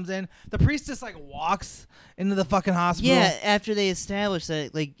priest, comes in. The priest just like walks into the fucking hospital. Yeah, after they establish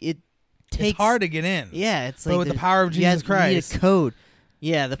that like it's hard to get in. Yeah, it's but like with the power of Jesus Christ. You need a code.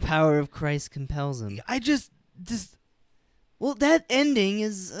 Yeah, the power of Christ compels him. I just. Well, that ending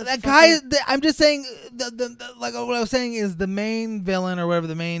is that guy. I'm just saying, like what I was saying is the main villain or whatever,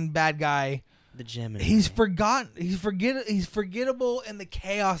 the main bad guy. The Gemini. He's forgotten. He's forgettable in the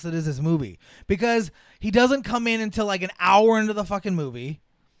chaos that is this movie, because he doesn't come in until like an hour into the fucking movie.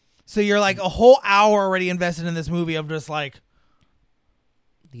 So you're like a whole hour already invested in this movie of just like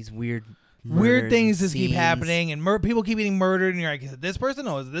these weird things just keep happening, and people keep getting murdered, and you're like, is it this person?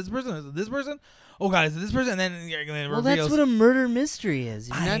 No, is it this person? Is it this person? Oh God, is it this person? And then well, that's what a murder mystery is.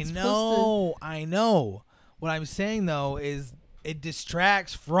 I know. What I'm saying though is it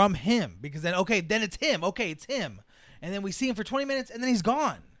distracts from him, because then it's him. Okay, it's him, and then we see him for 20 minutes, and then he's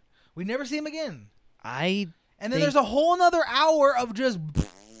gone. We never see him again. And then there's a whole another hour of just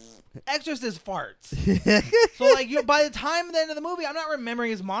Exorcist farts. So like, by the time at the end of the movie, I'm not remembering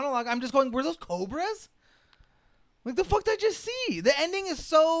his monologue. I'm just going, were those cobras? Like, the fuck did I just see? The ending is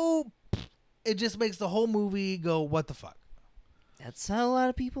so. It just makes the whole movie go, what the fuck? That's how a lot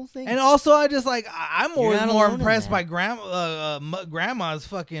of people think. And also, I just like, I'm more impressed by grandma's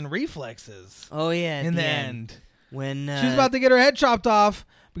fucking reflexes. Oh yeah, in the end when she was about to get her head chopped off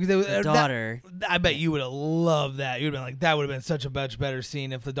because the daughter. I bet you would have loved that. You'd have been like, that would have been such a much better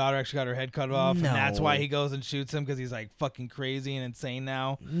scene if the daughter actually got her head cut off, and that's why he goes and shoots him, because he's like fucking crazy and insane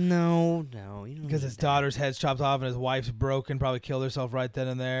now. No, because his daughter's head's chopped off and his wife's broken, probably killed herself right then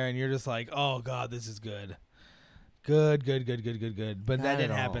and there, and you're just like, oh God, this is good. Good. But that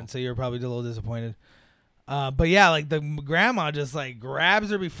didn't happen, so you're probably a little disappointed. But yeah, like the grandma just like grabs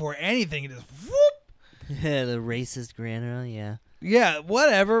her before anything and just whoop. The racist grandma, yeah. Yeah,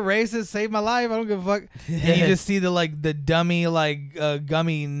 whatever. Racist, saved my life. I don't give a fuck. And you just see the dummy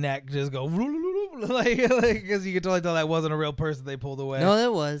gummy neck just go like because you can totally tell that wasn't a real person they pulled away. No,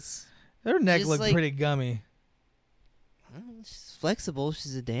 that was. Her neck looked pretty gummy. She's flexible.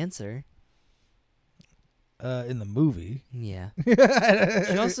 She's a dancer. in the movie. Yeah.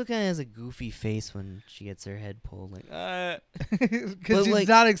 She also kind of has a goofy face when she gets her head pulled, like because she's like,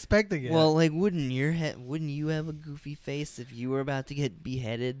 not expecting it. well, like wouldn't you have a goofy face if you were about to get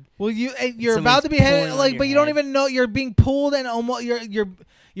beheaded? Well, you're Somebody's about to be headed, pulling on like, your but you don't head. even know you're being pulled and almost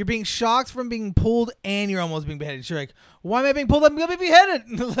you're being shocked from being pulled and you're almost being beheaded. You're like, why am I being pulled? I'm gonna be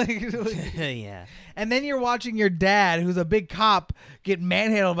beheaded. like, Yeah. and then you're watching your dad, who's a big cop, get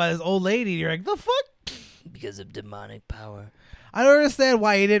manhandled by this old lady. You're like, the fuck? Because of demonic power. I don't understand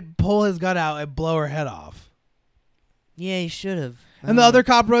why he didn't pull his gun out and blow her head off. Yeah, he should have. And the other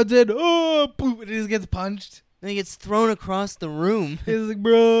cop runs in, oh, poof, and he just gets punched. Then he gets thrown across the room. He's like,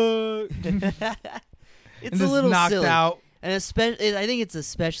 bro. It's and a just little knocked silly. out. And I think it's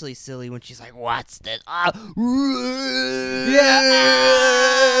especially silly when she's like, "What's this?" Ah.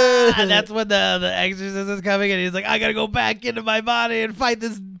 Yeah, and that's when the exorcist is coming, and he's like, "I gotta go back into my body and fight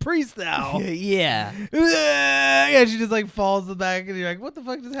this priest now." Yeah. Yeah, she just like falls back, and you're like, "What the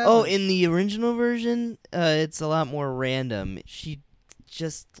fuck just happened?" Oh, in the original version, it's a lot more random. She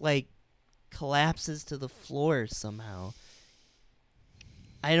just like collapses to the floor somehow.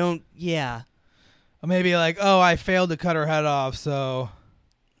 Yeah. Maybe like, "Oh, I failed to cut her head off, so."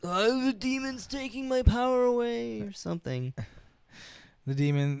 The demon's taking my power away, or something. The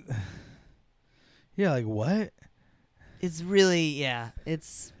demon. Yeah, like what? It's really,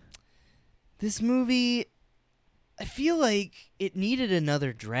 it's this movie. I feel like it needed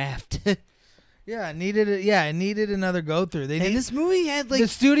another draft. Yeah, it needed another go through. And this movie had like the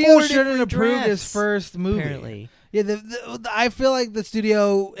studio 4 shouldn't different approve his drafts, first movie. apparently. Yeah, I feel like the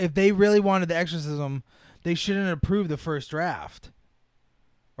studio, if they really wanted the exorcism, they shouldn't approve the first draft,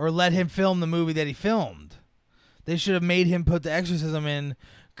 or let him film the movie that he filmed. They should have made him put the exorcism in,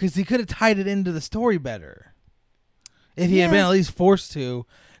 because he could have tied it into the story better. If he had been at least forced to,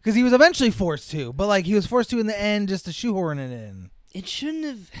 because he was eventually forced to, but like he was forced to in the end just to shoehorn it in. It shouldn't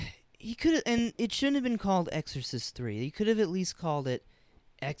have. He could have, and it shouldn't have been called Exorcist 3. He could have at least called it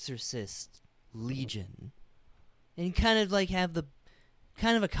Exorcist Legion, and kind of like have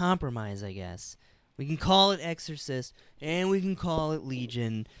a compromise, I guess. We can call it Exorcist, and we can call it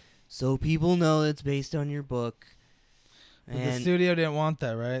Legion, so people know it's based on your book. But the studio didn't want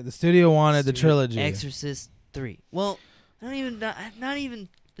that, right? The studio wanted the trilogy. Exorcist 3. Well, not even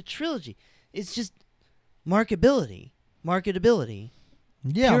the trilogy. It's just marketability.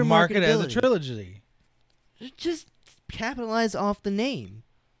 Yeah, pure market it as a marketability. trilogy. Just capitalize off the name.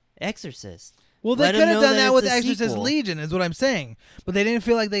 Exorcist. Well, they Let 'em could have know done that that with it's a Exorcist sequel. Legion, is what I'm saying. But they didn't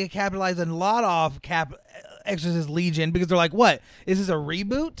feel like they could capitalize a lot off Exorcist Legion, because they're like, "What is this, a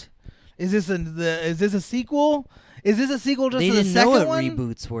reboot? Is this a sequel? Is this a sequel just They to the didn't know second what one?"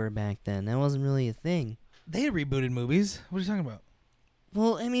 reboots were back then. That wasn't really a thing. They had rebooted movies. What are you talking about?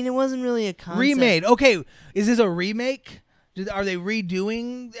 Well, I mean, it wasn't really a concept. Remade. Okay, is this a remake? Are they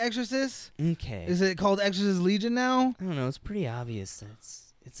redoing Exorcist? Okay. Is it called Exorcist Legion now? I don't know. It's pretty obvious that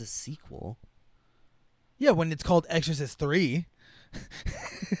it's a sequel. Yeah, when it's called Exorcist 3.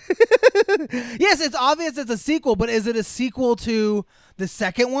 Yes, it's obvious it's a sequel, but is it a sequel to the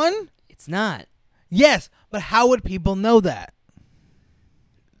second one? It's not. Yes, but how would people know that?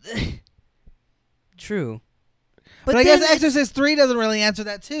 True. But I guess Exorcist 3 doesn't really answer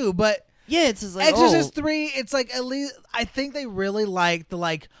that too, but yeah, it's just like Exorcist 3, it's like, at least I think they really like the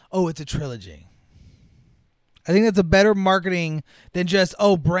it's a trilogy. I think that's a better marketing than just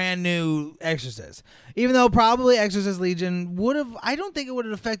brand new Exorcist. Even though probably Exorcist Legion I don't think it would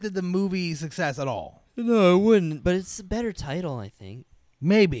have affected the movie success at all. No, it wouldn't. But it's a better title, I think.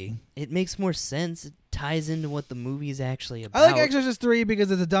 Maybe. It makes more sense. It ties into what the movie is actually about. I like Exorcist 3 because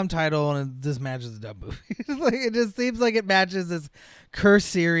it's a dumb title and it just matches the dumb movie. It just seems like it matches this Curse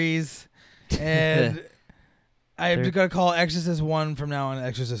series. And I'm just going to call Exorcist 1 from now on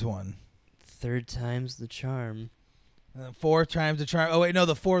Exorcist 1. Third time's the charm. Fourth time's the charm. Oh, wait, no,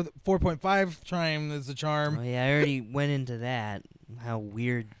 the 4.5 time is the charm. Oh, yeah, I already went into that. How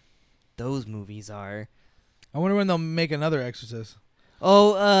weird those movies are. I wonder when they'll make another Exorcist.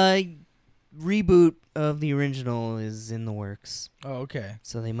 Oh, reboot of the original is in the works. Oh, okay.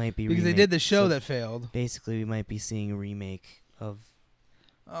 So they might be Because they did the show that failed. Basically, we might be seeing a remake of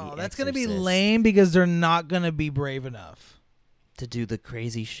Oh, The that's going to be Exorcist. lame because they're not going to be brave enough. to do the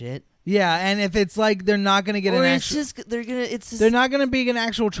crazy shit. Yeah, and if it's like they're not going to get Or an it's actual... just They're not going to be an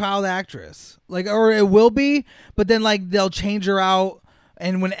actual child actress. Or it will be, but then they'll change her out,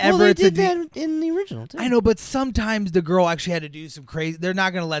 and whenever well, they it's did that in the original too. I know, but sometimes the girl actually had to do some crazy... They're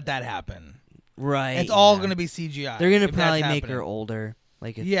not going to let that happen. Right. It's all going to be CGI. They're going to if that's probably make happening. her older,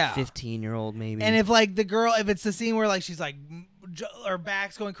 like a Yeah. 15-year-old maybe. And if the girl, if it's the scene where she's her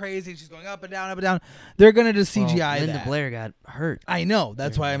back's going crazy. She's going up and down, up and down. They're gonna just CGI Linda that. Blair got hurt. I know.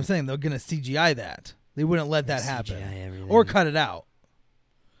 That's why I'm saying they're gonna CGI that. They wouldn't let that happen CGI everything. or cut it out.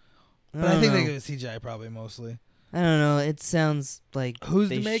 But I think know. they do CGI probably mostly. I don't know. It sounds like Who's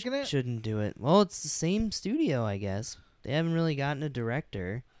they making it? Shouldn't do it. Well, it's the same studio, I guess. They haven't really gotten a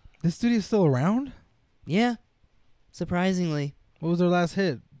director. This studio's still around? Yeah, surprisingly. What was their last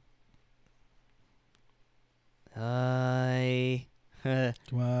hit? I Come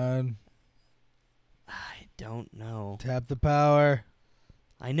on, don't know. tap the power.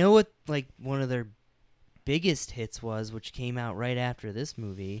 I know what like one of their biggest hits was, which came out right after this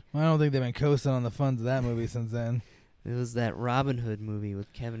movie. I don't think they've been coasting on the funds of that movie since then. It was that Robin Hood movie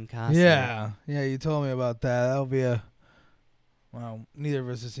with Kevin Costner. Yeah, you told me about that. That'll be a. Well, neither of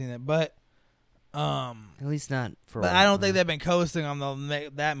us have seen it, but At least not for. but a I don't while. think they've been coasting on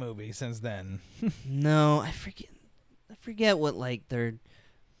that movie since then. No, I forget what like their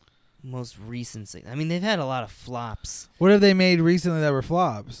most recent thing. I mean, they've had a lot of flops. What have they made recently that were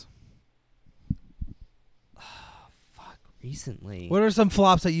flops? Fuck, recently. What are some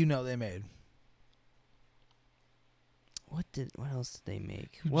flops that you know they made? What else did they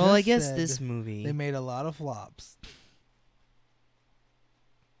make? You Well, I just guess said this movie. They made a lot of flops.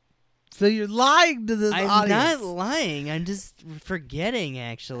 So you're lying to this I'm audience. not lying. I'm just forgetting.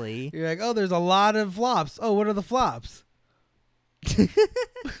 Actually, You're like, oh, there's a lot of flops. Oh, what are the flops?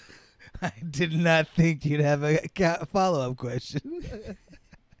 I did not think you'd have a follow-up question.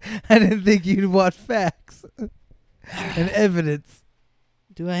 I didn't think you'd want facts and evidence.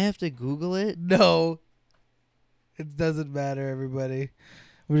 do I have to Google it? No. It doesn't matter, everybody.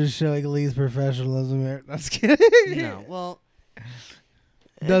 We're just showing Lee's professionalism here. I'm just kidding. No. Well,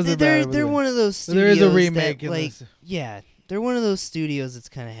 Doesn't they're matter. one of those There studios is a remake that, in like, this. yeah, they're one of those studios that's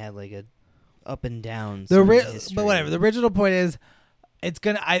kind of had like a up and down. The sort of but whatever. The original point is, it's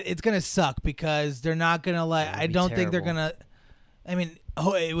gonna suck because they're not gonna let. It'll I be don't think they're terrible. gonna. I mean,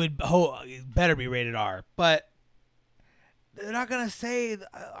 it better be rated R, but they're not gonna say.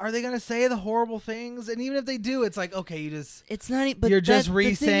 Are they gonna say the horrible things? And even if they do, it's like, okay, you just. It's not. But You're just the thing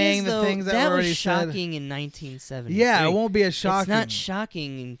re-saying is, the though, things that were already was said. shocking in 1970. Yeah, it won't be as shocking. It's not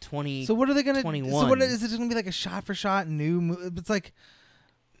shocking in 20. So what are they gonna? 21. So what is it? Just gonna be like a shot for shot new? It's like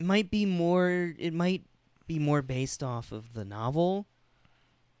might be more. It might be more based off of the novel.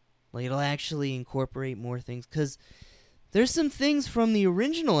 Like it'll actually incorporate more things because there's some things from the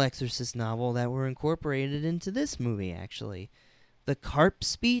original Exorcist novel that were incorporated into this movie. Actually, the carp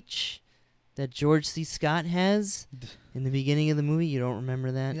speech that George C. Scott has in the beginning of the movie. You don't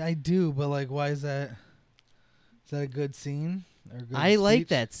remember that? yeah, I do, but like, why is that? Is that a good scene? Or a good I like speech?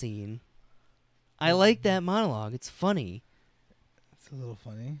 that scene. I like that monologue. It's funny. It's a little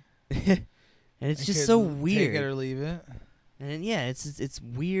funny. And it's I just could so Take weird. it or leave it. And yeah, it's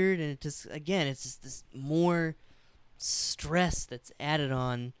weird, and it just again, it's just this more stress that's added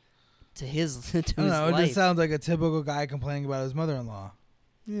on to his to I don't his know. It life. just sounds like a typical guy complaining about his mother-in-law.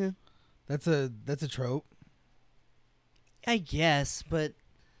 Yeah, That's a trope. I guess, but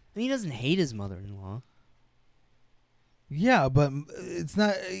I mean, he doesn't hate his mother-in-law. Yeah, but it's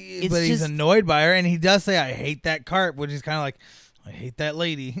not. But he's just- annoyed by her, and he does say, "I hate that carp," which is kind of like, "I hate that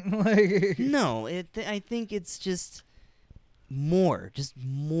lady." Like, No, I think it's just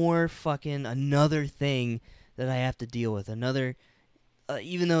more fucking another thing that I have to deal with. Another,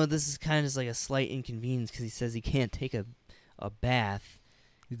 even though this is kind of just like a slight inconvenience because he says he can't take a bath.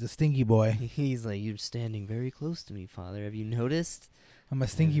 he's a stinky boy. He's like, "You're standing very close to me, Father. Have you noticed? I'm a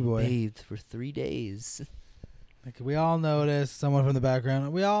stinky I haven't boy. bathed for 3 days." Like, we all noticed. Someone from the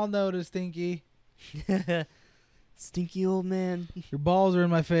background. We all noticed, Stinky. Stinky old man. Your balls are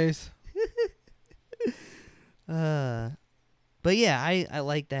in my face. But yeah, I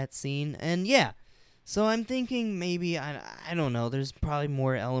like that scene, and yeah, so I'm thinking maybe I don't know. There's probably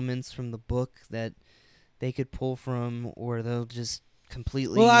more elements from the book that they could pull from, or they'll just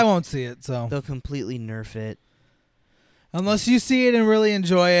completely. Well, I won't see it, so They'll completely nerf it. unless you see it and really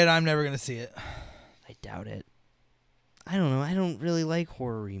enjoy it, I'm never gonna see it. I doubt it. I don't know. I don't really like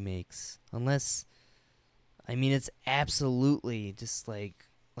horror remakes unless, I mean, it's absolutely just like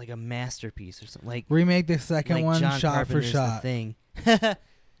a masterpiece or something. Like Remake the second like one John shot Carpenter's for shot. The Thing.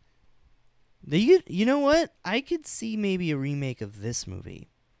 You know what? I could see maybe a remake of this movie,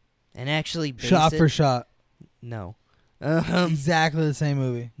 and actually base Shot it. for shot. No, Exactly the same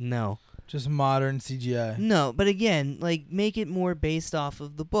movie. no, Just modern CGI. no. But again, like make it more based off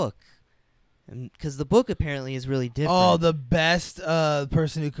of the book, because the book apparently is really different. Oh, the best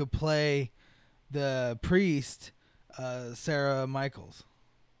person who could play the priest, Sarah Michaels.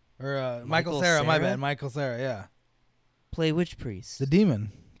 Or Michael Sarah, my Cera? bad. Michael Sarah, yeah. Play which priest? The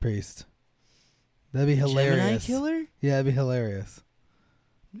demon priest. That'd be hilarious. Gemini killer? Yeah, that'd be hilarious.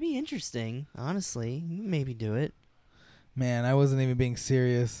 It'd be interesting, honestly. Maybe do it. Man, I wasn't even being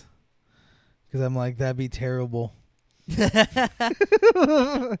serious. Because I'm like, that'd be terrible. I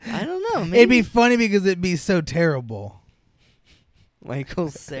don't know. Maybe. It'd be funny because it'd be so terrible. Michael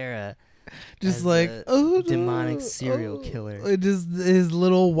Cera. Just as like, a oh, demonic no, serial oh. killer. It just his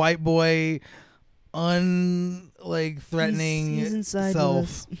little white boy, threatening He's inside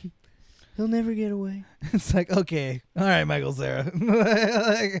self. with us. He'll never get away. It's like, okay, all right, Michael Cera.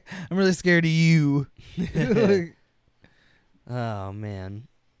 Like, I'm really scared of you. Like, Oh man.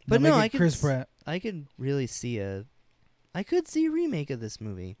 but But no, make it I could Chris Pratt. I could really see a remake of this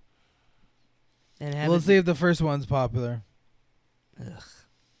movie. And have We'll it see if the first one's popular.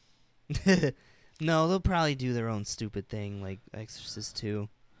 No, they'll probably do their own stupid thing like Exorcist 2.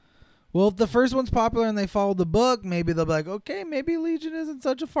 Well, if the first one's popular and they follow the book, maybe they'll be like, okay, maybe Legion isn't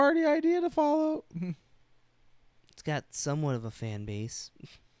such a farty idea to follow. It's got somewhat of a fan base.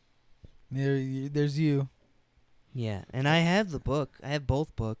 There's you. Yeah, and I have the book. I have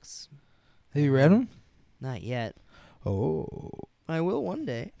both books. Have you read them? Not yet. Oh. I will one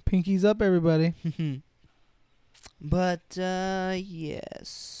day. Pinkies up, everybody. But,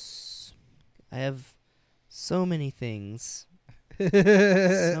 yes. I have so many things.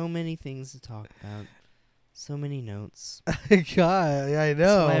 So many things to talk about. So many notes. God, I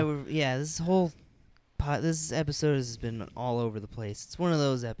know. This episode has been all over the place. It's one of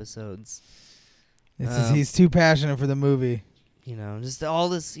those episodes. He's too passionate for the movie. Just all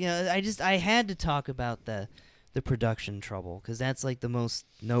this. I had to talk about the production trouble because that's like the most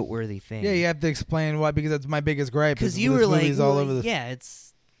noteworthy thing. Yeah, you have to explain why, because that's my biggest gripe. Because is you this were like, movie's all over the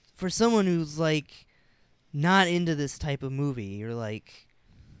it's for someone who's like not into this type of movie. You're like,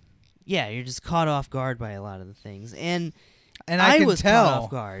 you're just caught off guard by a lot of the things, and I can was tell. caught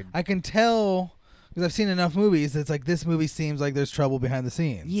off guard. I can tell because I've seen enough movies. It's like this movie seems like there's trouble behind the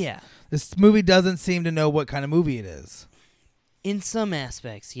scenes. Yeah, this movie doesn't seem to know what kind of movie it is. In some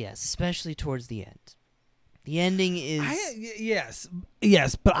aspects, yes, especially towards the end. The ending is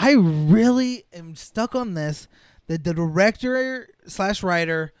yes, but I really am stuck on this that the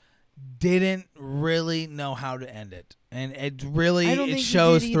director/writer didn't really know how to end it, and it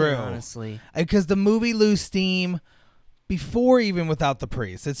shows through, honestly, because the movie loses steam before, even without the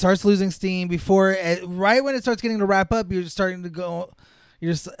priest. It starts losing steam before, right when it starts getting to wrap up. You're starting to go.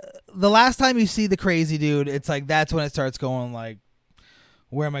 You're just the last time you see the crazy dude, it's like that's when it starts going like,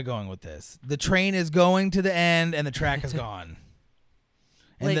 where am I going with this? The train is going to the end and the track is gone.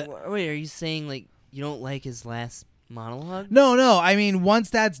 Wait, are you saying like you don't like his last monologue? No. I mean, once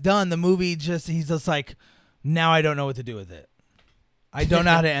that's done, the movie he's just like, now I don't know what to do with it. I don't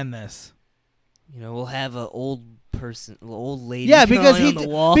know how to end this. We'll have an old lady. Yeah, because on the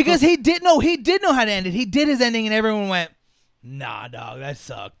wall. because he did know how to end it. He did his ending, and everyone went, "Nah, dog, that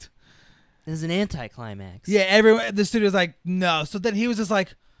sucked." There's an anticlimax. Yeah, the studio's like, no. So then he was just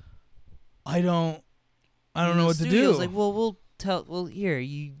like, I don't know what to do. Was like, well, here,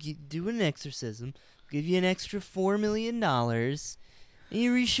 you do an exorcism, give you an extra $4 million, and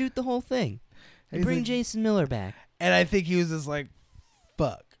you reshoot the whole thing. And bring Jason Miller back. And I think he was just like,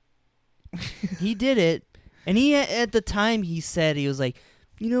 fuck. He did it, and at the time he said, he was like,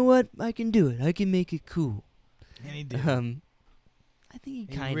 you know what, I can do it. I can make it cool. And he did. I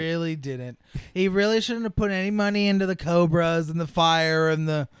think he really didn't. He really shouldn't have put any money into the cobras and the fire and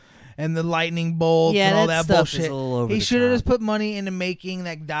the lightning bolts and all that bullshit. He should have just put money into making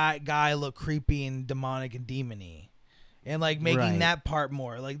that guy look creepy and demonic and demony, and like making that part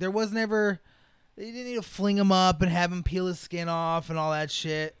more. Like there was never. They didn't need to fling him up and have him peel his skin off and all that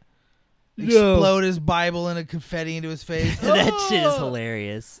shit. Explode his Bible and a confetti into his face. That shit is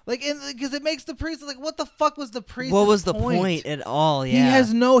hilarious. Like, because it makes the priest like, what the fuck was the priest? What was the point at all? Yeah,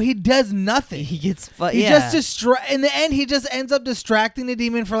 he does nothing. He gets just in the end, he just ends up distracting the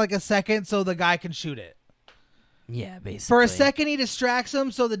demon for like a second so the guy can shoot it. Yeah, basically. For a second, he distracts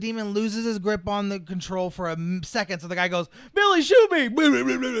him so the demon loses his grip on the control for a second. So the guy goes, "Billy, shoot me!"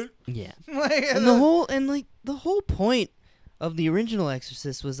 Yeah, and the whole point of the original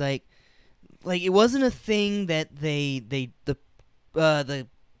Exorcist was like it wasn't a thing that the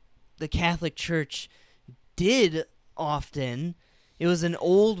Catholic Church did often. It was an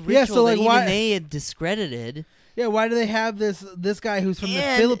old ritual that even they had discredited. Yeah, why do they have this guy who's from the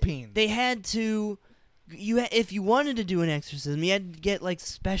Philippines? They had to. If you wanted to do an exorcism, you had to get like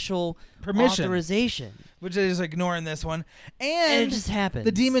special permission, authorization, which is ignoring this one. And it just happened.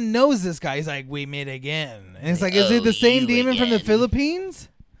 The demon knows this guy. He's like, "We meet again," and it's like, is it the same demon from the Philippines?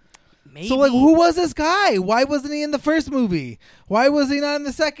 maybe. So like, who was this guy? Why wasn't he in the first movie? Why was he not in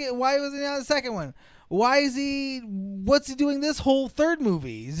the second? Why was he not in the second one? Why is he? What's he doing this whole third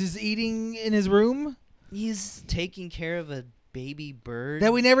movie? Is he just eating in his room? He's taking care of a baby bird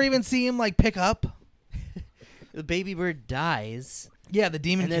That we never even see him like pick up. The baby bird dies. Yeah, the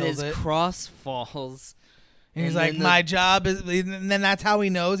demon and then kills his it. cross falls. And he's and like, then my job is, and then that's how he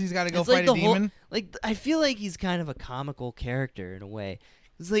knows he's got to go it's fight like a demon. I feel like he's kind of a comical character in a way.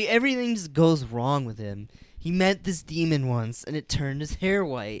 It's like everything just goes wrong with him. He met this demon once, and it turned his hair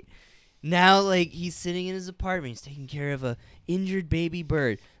white. Now, like, he's sitting in his apartment. He's taking care of a injured baby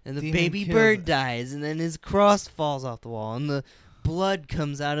bird, and the Demon baby kills bird it. dies, and then his cross falls off the wall, and the blood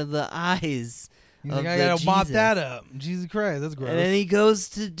comes out of the eyes. He's of like, I the gotta mop Jesus. that up. Jesus Christ, that's gross. And then he goes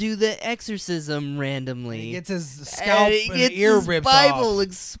to do the exorcism randomly. He gets his scalp he and gets ear his ripped Bible off.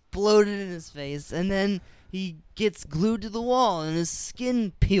 exploded in his face, and then he gets glued to the wall, and his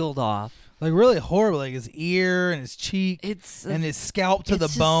skin peeled off. Like really horrible. Like his ear and his cheek It's and his scalp to it's the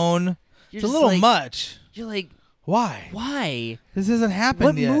just- bone. you're It's a just little like- much. You're like, Why? why? This hasn't happened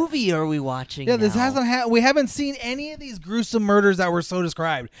What yet. movie are we watching? Yeah, this now? hasn't happened. We haven't seen any of these gruesome murders that were so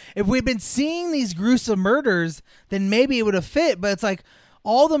described. If we'd been seeing these gruesome murders, then maybe it would have fit. But it's like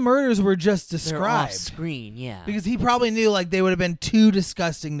all the murders were just They're described off screen, yeah. because he probably knew like they would have been too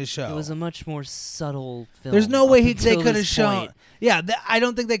disgusting to show. It was a much more subtle film. There's no up way they until could have this shown. point. Yeah, I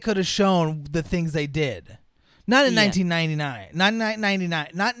don't think they could have shown the things they did. Not in Yeah. 1999. Not in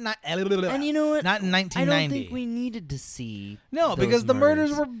 1999. And you know what? Not in I 1990. don't think we needed to see. No, those because the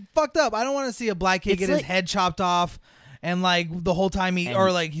murders murders. were fucked up. I don't want to see a black kid It's get his like- head chopped off, and like the whole time And-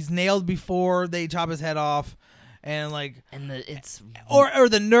 or like he's nailed before they chop his head off, and like And it's or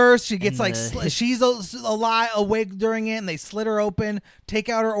the nurse she gets And like the- she's alive awake during it, and they slit her open, take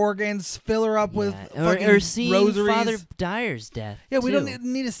out her organs, fill her up with fucking or seeing rosaries. Father Dyer's death. Yeah, we too, don't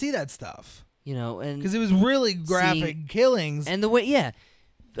need to see that stuff You know, and because it was really graphic killings. and the way, yeah,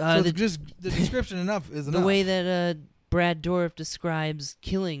 so the, it's just the description enough is the enough. way that Brad Dourif describes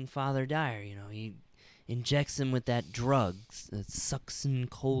killing Father Dyer. You know, he injects him with that drug,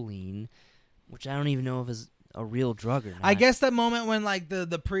 succinylcholine, which I don't even know if is a real drug or not. I guess that moment when like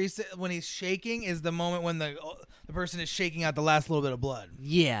the priest when he's shaking is the moment when the person is shaking out the last little bit of blood.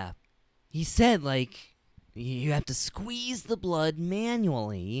 Yeah, he said like you have to squeeze the blood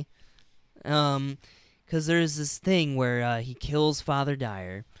manually, because there's this thing where he kills Father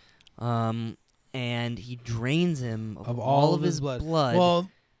Dyer, and he drains him of all of his blood. Well,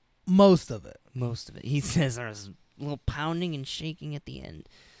 most of it. Most of it. He says there's a little pounding and shaking at the end,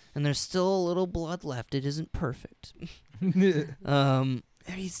 and there's still a little blood left. It isn't perfect.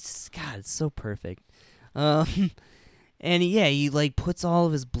 He's just, God, it's so perfect. And yeah, he like puts all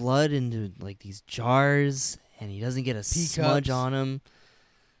of his blood into like these jars, and he doesn't get a smudge cups. on him.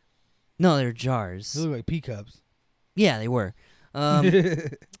 No, they're jars. They look like pea cups. Yeah, they were.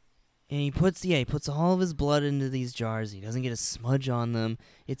 And he puts all of his blood into these jars. He doesn't get a smudge on them.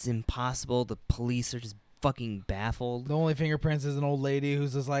 It's impossible. The police are just fucking baffled. The only fingerprints is an old lady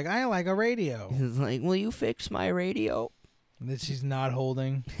who's just like, I like a radio. He's like, "Will you fix my radio?" That she's not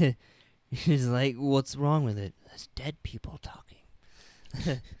holding. He's like, "What's wrong with it?" There's dead people talking.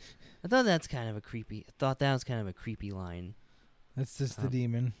 I thought that was kind of a creepy line. That's just the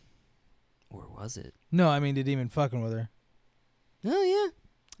demon. Or was it? No, I mean the demon fucking with her. Oh yeah.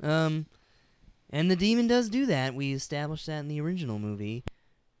 And the demon does do that. We established that in the original movie,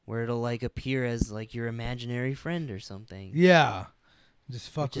 where it'll like appear as like your imaginary friend or something. Yeah. Just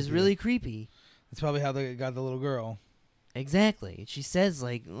fuck Which with is you. really creepy. That's probably how they got the little girl. Exactly. She says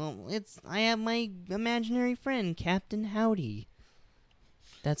like, "Well, I have my imaginary friend, Captain Howdy."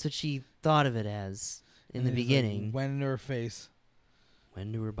 That's what she thought of it as in the And he's beginning. Like, went into her face.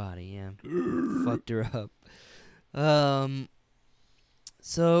 Went to her body, yeah. Fucked her up.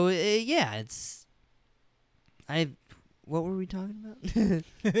 So yeah, it's what were we talking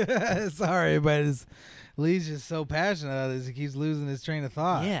about? Sorry, but Lee's just so passionate about this. He keeps losing his train of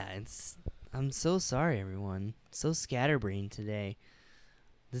thought. Yeah, I'm so sorry, everyone. So scatterbrained today.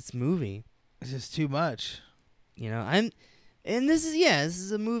 This movie, It's just too much. you know, this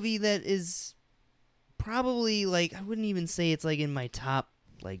is a movie that is probably like, I wouldn't even say it's like in my top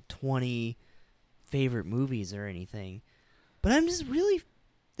like 20 favorite movies or anything, but this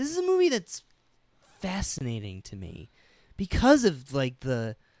is a movie that's fascinating to me because of like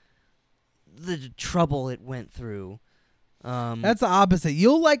the trouble it went through. That's the opposite.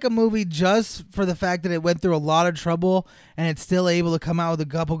 You'll like a movie just for the fact that it went through a lot of trouble and it's still able to come out with a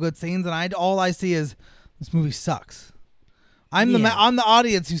couple good scenes. And all I see is this movie sucks. I'm the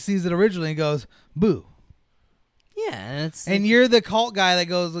audience who sees it originally and goes, boo. Yeah, and you're the cult guy that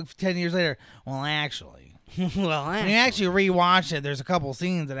goes 10 years later. Well, actually, when you actually rewatch it, there's a couple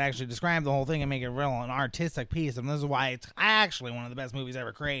scenes that actually describe the whole thing and make it real an artistic piece, and this is why it's actually one of the best movies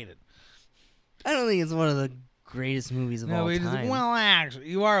ever created. I don't think it's one of the greatest movies of all time. Well, actually,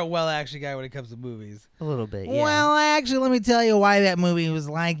 you are a actually guy when it comes to movies. A little bit, yeah. Well, actually, let me tell you why that movie was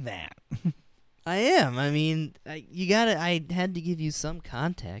like that. I am. I mean, I had to give you some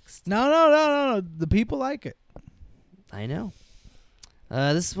context. No. The people like it. I know.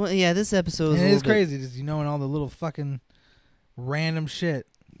 This episode is and it is crazy, just knowing all the little fucking random shit.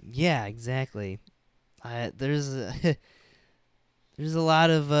 Yeah, exactly. There's a lot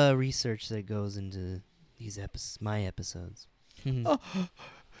of research that goes into these my episodes. And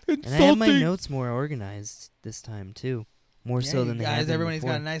I have my notes more organized this time too, more so than they have been everybody's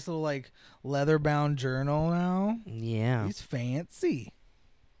before. got a nice little like leather-bound journal now. Yeah, he's fancy.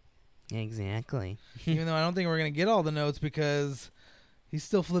 Exactly. Even though I don't think we're gonna get all the notes because he's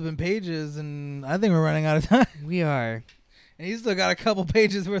still flipping pages, and I think we're running out of time. We are. And he's still got a couple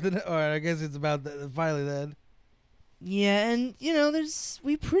pages worth of, or I guess it's about finally then. Yeah, and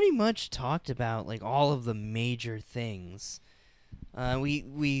we pretty much talked about like all of the major things.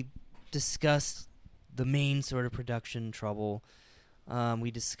 We discussed the main sort of production trouble. We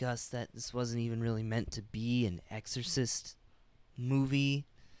discussed that this wasn't even really meant to be an Exorcist movie.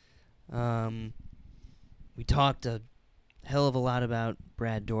 We talked a hell of a lot about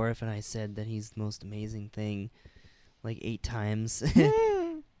Brad Dourif, and I said that he's the most amazing thing like 8 times.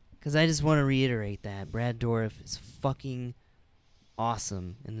 Because I just want to reiterate that Brad Dourif is fucking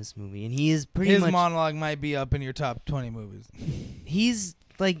awesome in this movie, and he is pretty much... His monologue might be up in your top 20 movies. He's,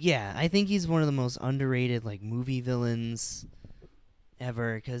 like, yeah, I think he's one of the most underrated, like, movie villains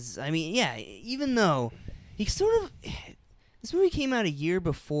ever, because, I mean, yeah, even though he sort of... This movie came out a year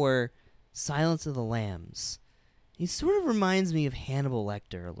before Silence of the Lambs. He sort of reminds me of Hannibal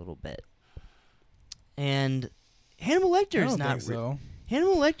Lecter a little bit. And Hannibal Lecter is not... so.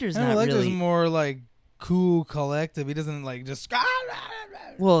 Hannibal Lecter's not really... Hannibal Lecter's more, like, cool, collective. He doesn't, like, just...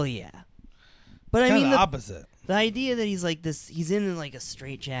 Well, yeah. But it's I mean... the opposite. The idea that he's like this... He's in, like, a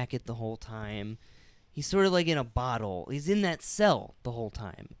straitjacket the whole time. He's sort of, like, in a bottle. He's in that cell the whole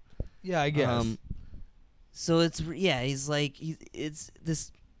time. Yeah, I guess. So it's... Yeah, he's, like...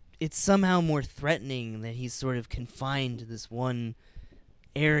 It's somehow more threatening that he's sort of confined to this one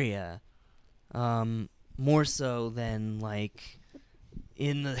area. More so than, like...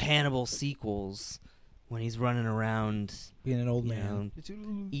 in the Hannibal sequels, when he's running around being an old man,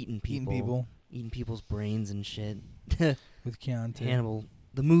 eating people's brains and shit. With Keanu. Hannibal,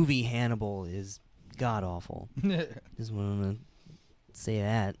 the movie Hannibal is god awful. Just want to say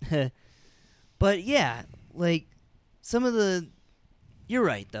that. But yeah, like some of the, you're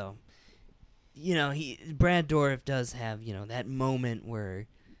right though. Brad Dourif does have that moment where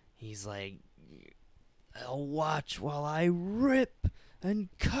he's like, "I'll watch while I rip and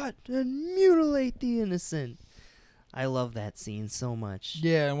cut and mutilate the innocent." I love that scene so much.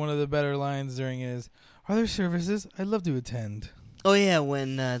 Yeah, and one of the better lines during it is, "Are there services? I'd love to attend." Oh yeah,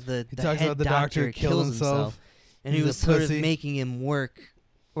 when the talks head about the doctor kills himself, and he was sort of pussy. making him work,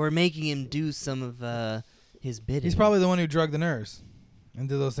 or making him do some of his bidding. He's probably the one who drugged the nurse and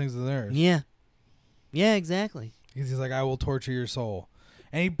did those things to the nurse. Yeah, exactly. Because he's like, "I will torture your soul,"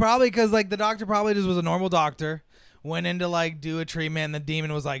 and he probably, because like the doctor probably just was a normal doctor. Went in to like do a treatment, and the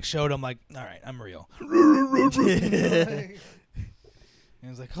demon was like, showed him like, "All right, I'm real." And he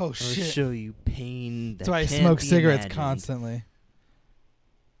was like, "Oh shit!" I'll show you pain. That's why I smoke cigarettes constantly.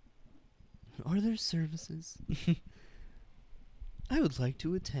 Are there services? I would like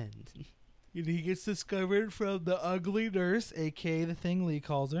to attend. And he gets discovered from the ugly nurse, aka the thing Lee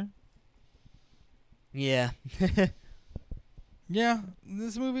calls her. Yeah. Yeah,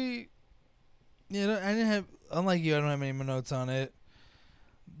 this movie. Yeah, I didn't have. Unlike you, I don't have any notes on it.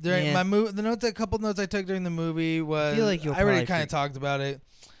 A couple notes I took during the movie was. I already kind of talked about it.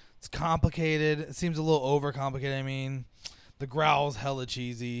 It's complicated. It seems a little overcomplicated. I mean, the growl's hella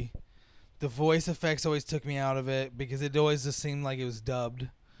cheesy. The voice effects always took me out of it because it always just seemed like it was dubbed.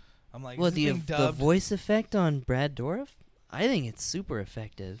 I'm like, what, the voice effect on Brad Dourif? I think it's super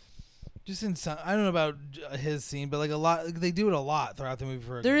effective. Just in some, I don't know about his scene, but like a lot, they do it a lot throughout the movie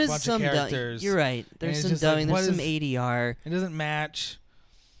for there a is bunch some of characters. You're right. There's some dubbing. There's some ADR. It doesn't match.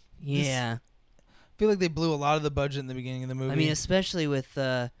 Yeah. I feel like they blew a lot of the budget in the beginning of the movie. I mean, especially with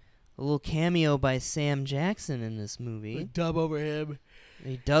a little cameo by Sam Jackson in this movie. They dub over him.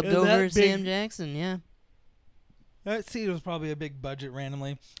 They dubbed over Sam Jackson, yeah. That scene was probably a big budget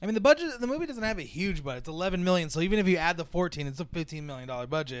randomly. I mean, the movie doesn't have a huge budget. It's $11 million, so even if you add the 14, it's a $15 million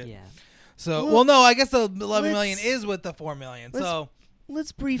budget. Yeah. So, Well, well, no, I guess the 11 million let's- is with the 4 million. So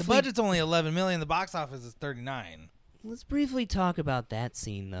Let's the briefly budget's only 11 million. The box office is 39. let's briefly talk about that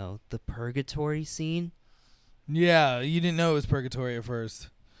scene though, the purgatory scene. Yeah, you didn't know it was purgatory at first.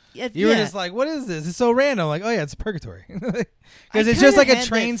 Yeah, You were just like, "What is this? It's so random." Like, "Oh yeah, it's purgatory," because it's just like a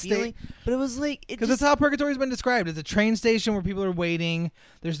train station. But it was like Because that's how purgatory's been described. It's a train station where people are waiting.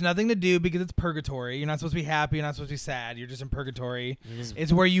 There's nothing to do because it's purgatory. You're not supposed to be happy. You're not supposed to be sad. You're just in purgatory.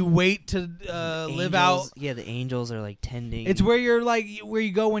 It's where you wait to live out. Yeah, the angels are like tending. It's where you're like where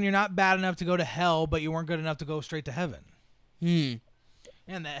you go when you're not bad enough to go to hell, but you weren't good enough to go straight to heaven.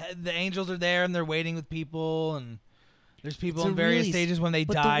 And the angels are there and they're waiting with people, and there's people in various stages when they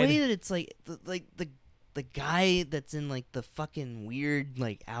but died. the way that it's like the guy that's in like the fucking weird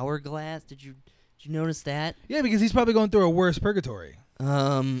like hourglass. Did you notice that? Yeah, because he's probably going through a worse purgatory.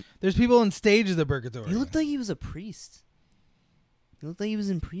 There's people in stages of purgatory. He looked like he was a priest. He looked like he was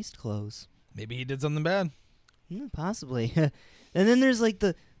in priest clothes. Maybe he did something bad. Possibly. And then there's like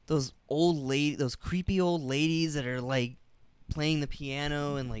those creepy old ladies that are like playing the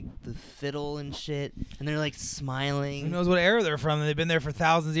piano and like the fiddle and shit, and they're like smiling. Who knows what era they're from? They've been there for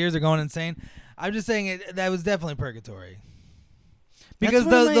thousands of years. They're going insane. I'm just saying that was definitely purgatory. Because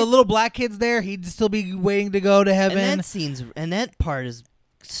the little black kid's there, he'd still be waiting to go to heaven. And that part is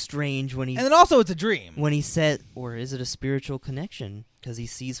strange when he. And then also it's a dream. When he said, or is it a spiritual connection? Because he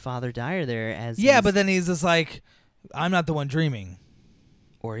sees Father Dyer there as. Yeah, but then he's just like, I'm not the one dreaming.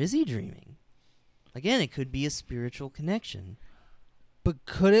 Or is he dreaming? Again, it could be a spiritual connection. But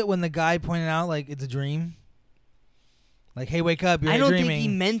could it when the guy pointed out, like, it's a dream? Like, hey, wake up, you're dreaming. I don't think he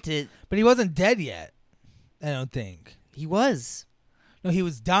meant it. But he wasn't dead yet, I don't think. He was. No, he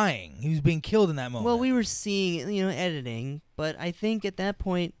was dying. He was being killed in that moment. Well, we were seeing, editing, but I think at that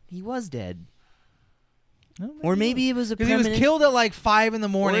point, he was dead. No, or maybe it was a because he was killed at like 5 in the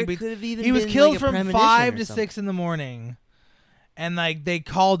morning. Or it could have even he was been killed like a from 5 to something. 6 in the morning. And like they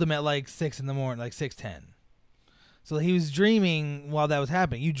called him at like 6 in the morning, like 6:10. So he was dreaming while that was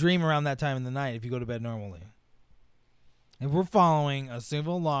happening. You dream around that time in the night if you go to bed normally. If we're following a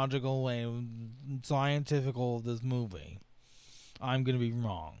simple, logical way, scientifical of this movie, I'm going to be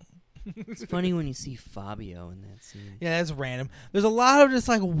wrong. It's funny when you see Fabio in that scene. Yeah, that's random. There's a lot of just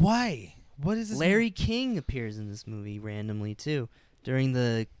like, why? What is this? Larry King appears in this movie randomly, too, during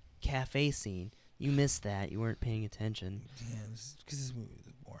the cafe scene. You missed that. You weren't paying attention. Yeah, because this movie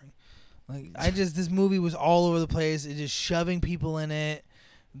was boring. Like, this movie was all over the place. It just shoving people in it.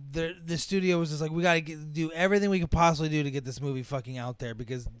 The studio was just like, we got to do everything we could possibly do to get this movie fucking out there,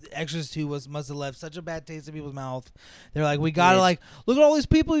 because Extras 2 must have left such a bad taste in people's mouth. They're like, we got to look at all these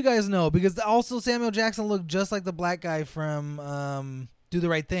people you guys know, because also Samuel Jackson looked just like the black guy from Do the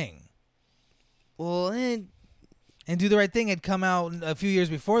Right Thing. Well, and Do the Right Thing had come out a few years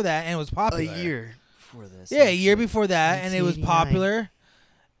before that and was popular. A year before this. Yeah, a year before that, and it was 1989. popular.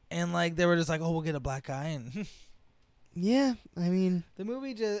 And like they were just like, oh, we'll get a black guy, and yeah, I mean, the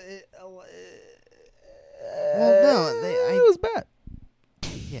movie just well, no, it was bad.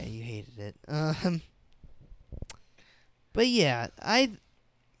 Yeah, you hated it. But yeah,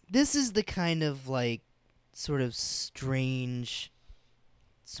 this is the kind of like sort of strange,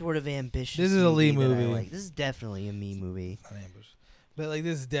 sort of ambitious. This is a Lee that I movie. like. This is definitely a me movie. Not ambush, but like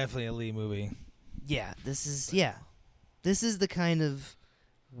this is definitely a Lee movie. Yeah, this is the kind of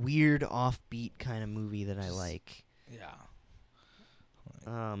weird, offbeat kind of movie that I like. Yeah.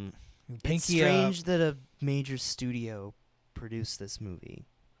 It's Pinky strange that a major studio produced this movie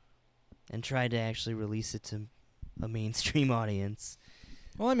and tried to actually release it to a mainstream audience.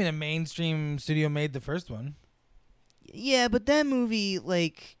 Well, I mean, a mainstream studio made the first one. Yeah, but that movie,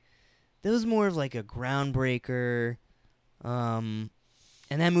 like, that was more of like a groundbreaker. And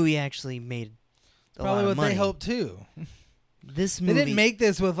that movie actually made a Probably lot what of money. they hoped too. This movie, They didn't make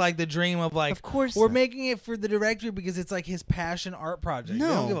this with like the dream of like, of course, we're not. making it for the director because it's like his passion art project. They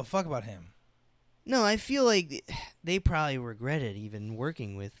No. don't give a fuck about him. No, I feel like they probably regretted even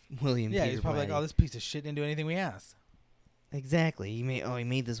working with William. Yeah, Peter he's probably Blatty. like, oh, this piece of shit didn't do anything we asked. Exactly. He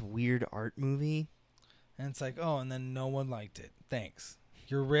made this weird art movie. And it's like, oh, and then no one liked it. Thanks.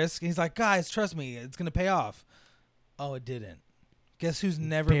 Your risk. And he's like, guys, trust me, it's gonna pay off. Oh, it didn't. Guess who's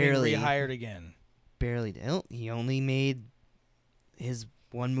never Barely. been rehired again? Barely. He only made his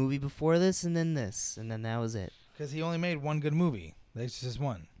one movie before this, and then that was it. Because he only made one good movie. That's just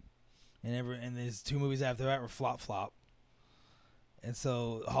one. And his 2 movies after that were flop. And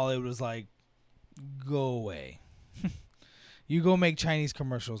so Hollywood was like, go away. You go make Chinese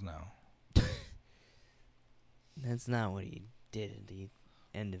commercials now. That's not what he did at the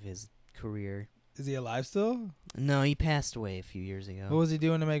end of his career. Is he alive still? No, he passed away a few years ago. What was he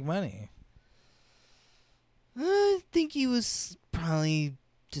doing to make money? I think he was probably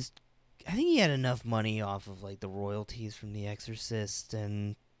just. I think he had enough money off of like the royalties from The Exorcist,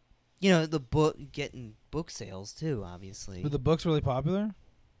 and the book getting book sales too. Obviously, Were the books really popular?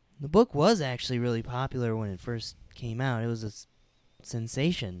 the book was actually really popular when it first came out. It was a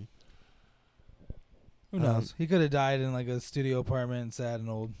sensation. Who knows? He could have died in like a studio apartment, sad and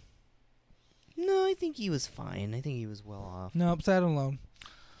old. No, I think he was fine. I think he was well off. Nope, sad and alone.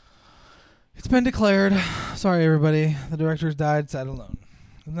 It's been declared. Sorry, everybody. The director's died, sad and alone.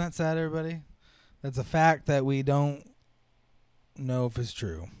 Isn't that sad, everybody? That's a fact that we don't know if it's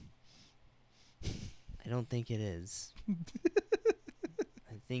true. I don't think it is.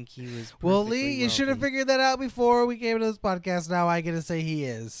 I think he was. Well, Lee, you should have figured that out before we came to this podcast. Now I get to say he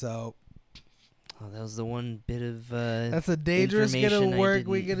is, so. Oh, that was the one bit of. That's a dangerous bit of work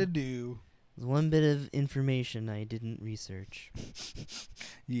we gotta do. One bit of information I didn't research.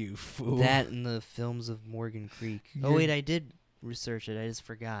 You fool. That and the films of Morgan Creek. Oh, wait, I did research it. I just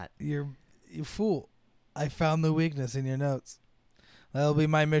forgot. You fool. I found the weakness in your notes. That'll be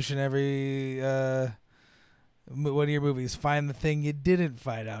my mission every one of your movies. Find the thing you didn't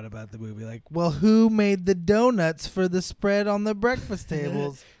find out about the movie. Like, well, who made the donuts for the spread on the breakfast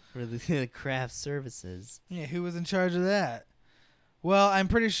tables? For the craft services. Yeah, who was in charge of that? Well, I'm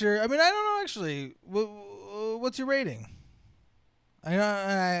pretty sure. I mean, I don't know actually. What's your rating?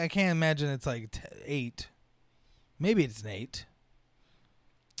 I can't imagine it's like 8. Maybe it's an 8.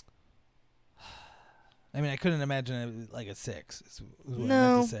 I mean, I couldn't imagine it like a 6. Is what I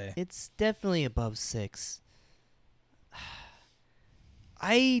meant to say. It's definitely above 6.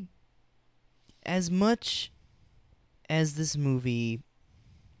 As much as this movie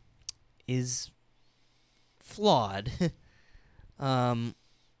is flawed, I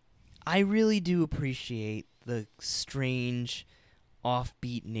really do appreciate the strange,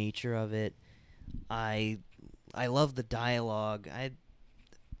 offbeat nature of it. I love the dialogue. I'm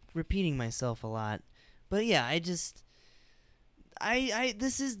repeating myself a lot. But yeah, this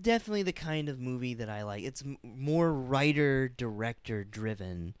is definitely the kind of movie that I like. It's more writer-director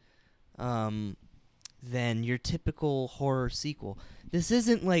driven than your typical horror sequel. This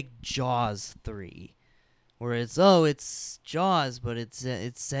isn't like Jaws 3, where it's Jaws, but it's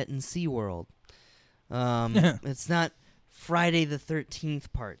set in SeaWorld. It's not Friday the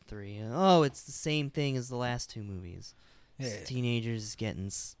 13th Part 3. Oh, it's the same thing as the last 2 movies. Yeah. Teenagers getting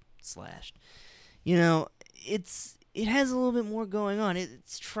slashed. It has a little bit more going on.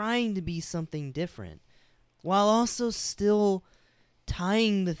 It's trying to be something different, while also still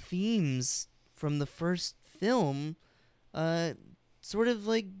tying the themes from the first film, sort of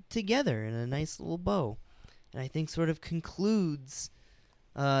like together in a nice little bow, and I think sort of concludes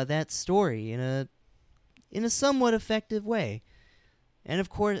that story in a somewhat effective way. And of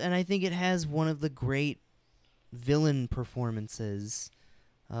course, and I think it has one of the great villain performances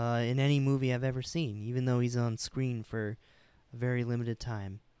in any movie I've ever seen, even though he's on screen for a very limited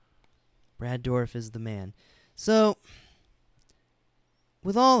time. Brad Dourif is the man. So,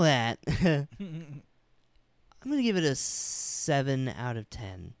 with all that, I'm going to give it a 7 out of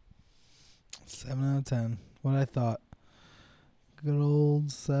 10. 7 out of 10. What I thought. Good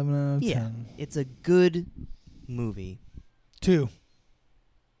old 7 out of 10. Yeah, it's a good movie. 2.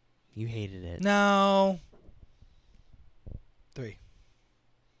 You hated it. No. 3.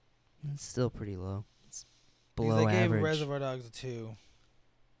 It's still pretty low. It's below because I gave average. Reservoir Dogs a 2.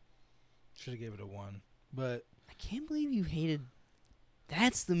 Should have gave it a 1. But I can't believe you hated.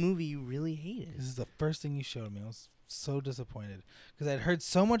 That's the movie you really hated. this is the first thing you showed me. I was so disappointed. Because I'd heard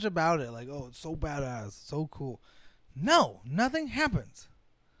so much about it. Like, oh, it's so badass. So cool. No. Nothing happens.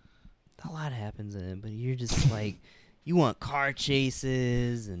 A lot happens in it, but you're just like, you want car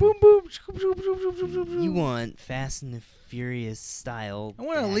chases and Boom, boom. you want Fast and the Furious style. I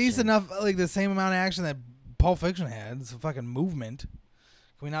want at least action. enough, like the same amount of action that Pulp Fiction had. It's a fucking movement.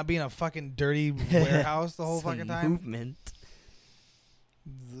 Can we not be in a fucking dirty warehouse the whole Some fucking time? movement.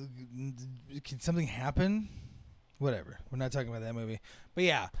 Can something happen? Whatever. We're not talking about that movie. But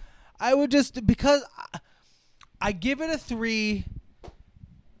yeah, I would just, because I give it a 3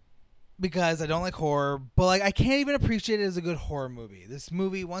 because I don't like horror, but like I can't even appreciate it as a good horror movie. This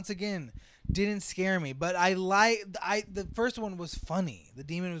movie, once again, didn't scare me, but the first one was funny. The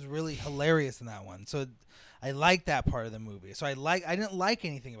demon was really hilarious in that one, so I liked that part of the movie. So I didn't like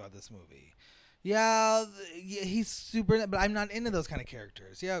anything about this movie. Yeah, he's super, but I'm not into those kind of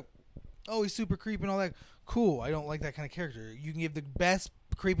characters. Yeah, oh, he's super creepy and all that. Cool, I don't like that kind of character. You can give the best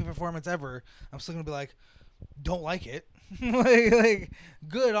creepy performance ever. I'm still gonna be like, don't like it. like,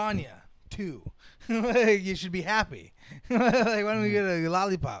 good on ya. 2. Like, you should be happy. Like, why don't we get a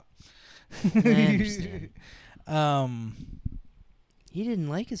lollipop? I understand. He didn't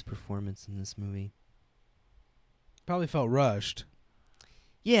like his performance in this movie. Probably felt rushed.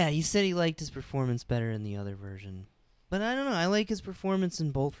 Yeah, he said he liked his performance better in the other version. But I don't know. I like his performance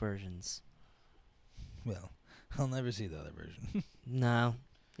in both versions. Well, I'll never see the other version. No.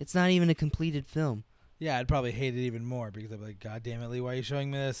 It's not even a completed film. Yeah, I'd probably hate it even more because I'd be like, God damn it, Lee, why are you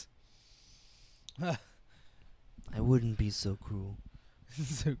showing me this? I wouldn't be so cruel.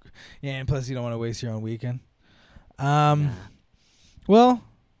 Yeah, and plus you don't want to waste your own weekend. Nah. Well,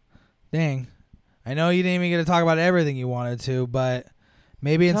 dang. I know you didn't even get to talk about everything you wanted to, but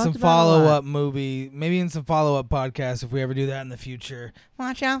maybe in some follow-up maybe in some follow-up podcasts, if we ever do that in the future,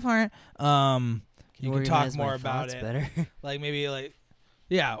 watch out for it. You can talk more about it. Better. Like maybe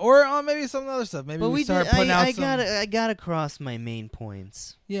yeah, or maybe some other stuff. Maybe we start putting out some. I got across my main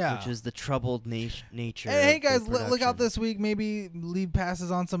points. Yeah, which is the troubled nature. Hey of guys, the look out production. this week. Maybe Lee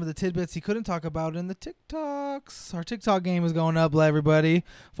passes on some of the tidbits he couldn't talk about in the TikToks. Our TikTok game is going up, everybody.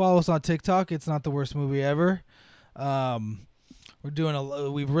 Follow us on TikTok. It's not the worst movie ever. We've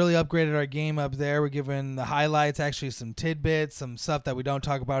really upgraded our game up there. We're giving the highlights, actually some tidbits, some stuff that we don't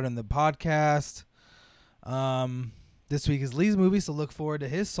talk about in the podcast. This week is Lee's movie, so look forward to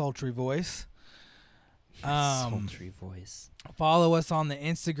his sultry voice. Sultry voice. Follow us on the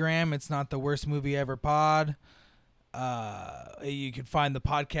Instagram. It's not the worst movie ever pod. You can find the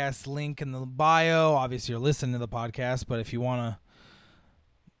podcast link in the bio. Obviously, you're listening to the podcast, but if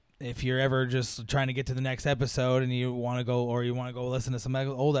you're ever just trying to get to the next episode and you want to go listen to some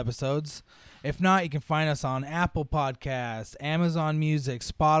old episodes, if not, you can find us on Apple Podcasts, Amazon Music,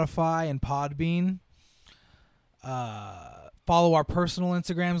 Spotify, and Podbean. Follow our personal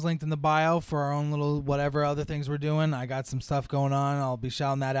Instagrams linked in the bio for our own little whatever other things we're doing. I got some stuff going on. I'll be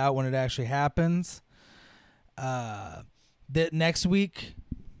shouting that out when it actually happens. Next week,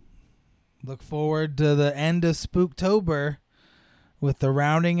 look forward to the end of Spooktober with the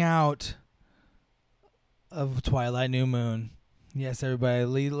rounding out of Twilight New Moon. Yes, everybody.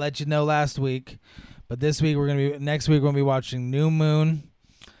 Lee let you know last week, but next week we're gonna be watching New Moon.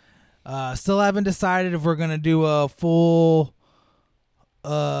 Still haven't decided if we're going to do a full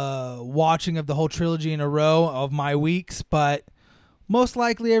watching of the whole trilogy in a row of my weeks, but most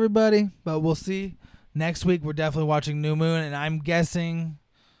likely everybody, but we'll see. Next week we're definitely watching New Moon, and I'm guessing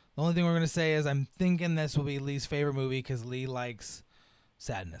the only thing we're going to say is I'm thinking this will be Lee's favorite movie because Lee likes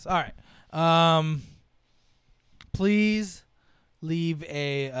sadness. All right. Please leave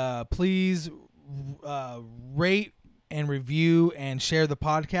please rate and review and share the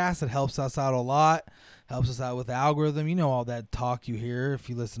podcast. It helps us out a lot. Helps us out with the algorithm. You know all that talk you hear if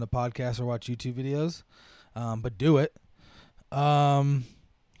you listen to podcasts or watch YouTube videos. But do it.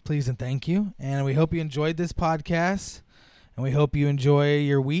 Please and thank you. And we hope you enjoyed this podcast. And we hope you enjoy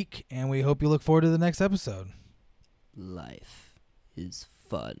your week. And we hope you look forward to the next episode. Life is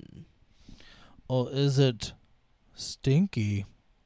fun. Or is it stinky?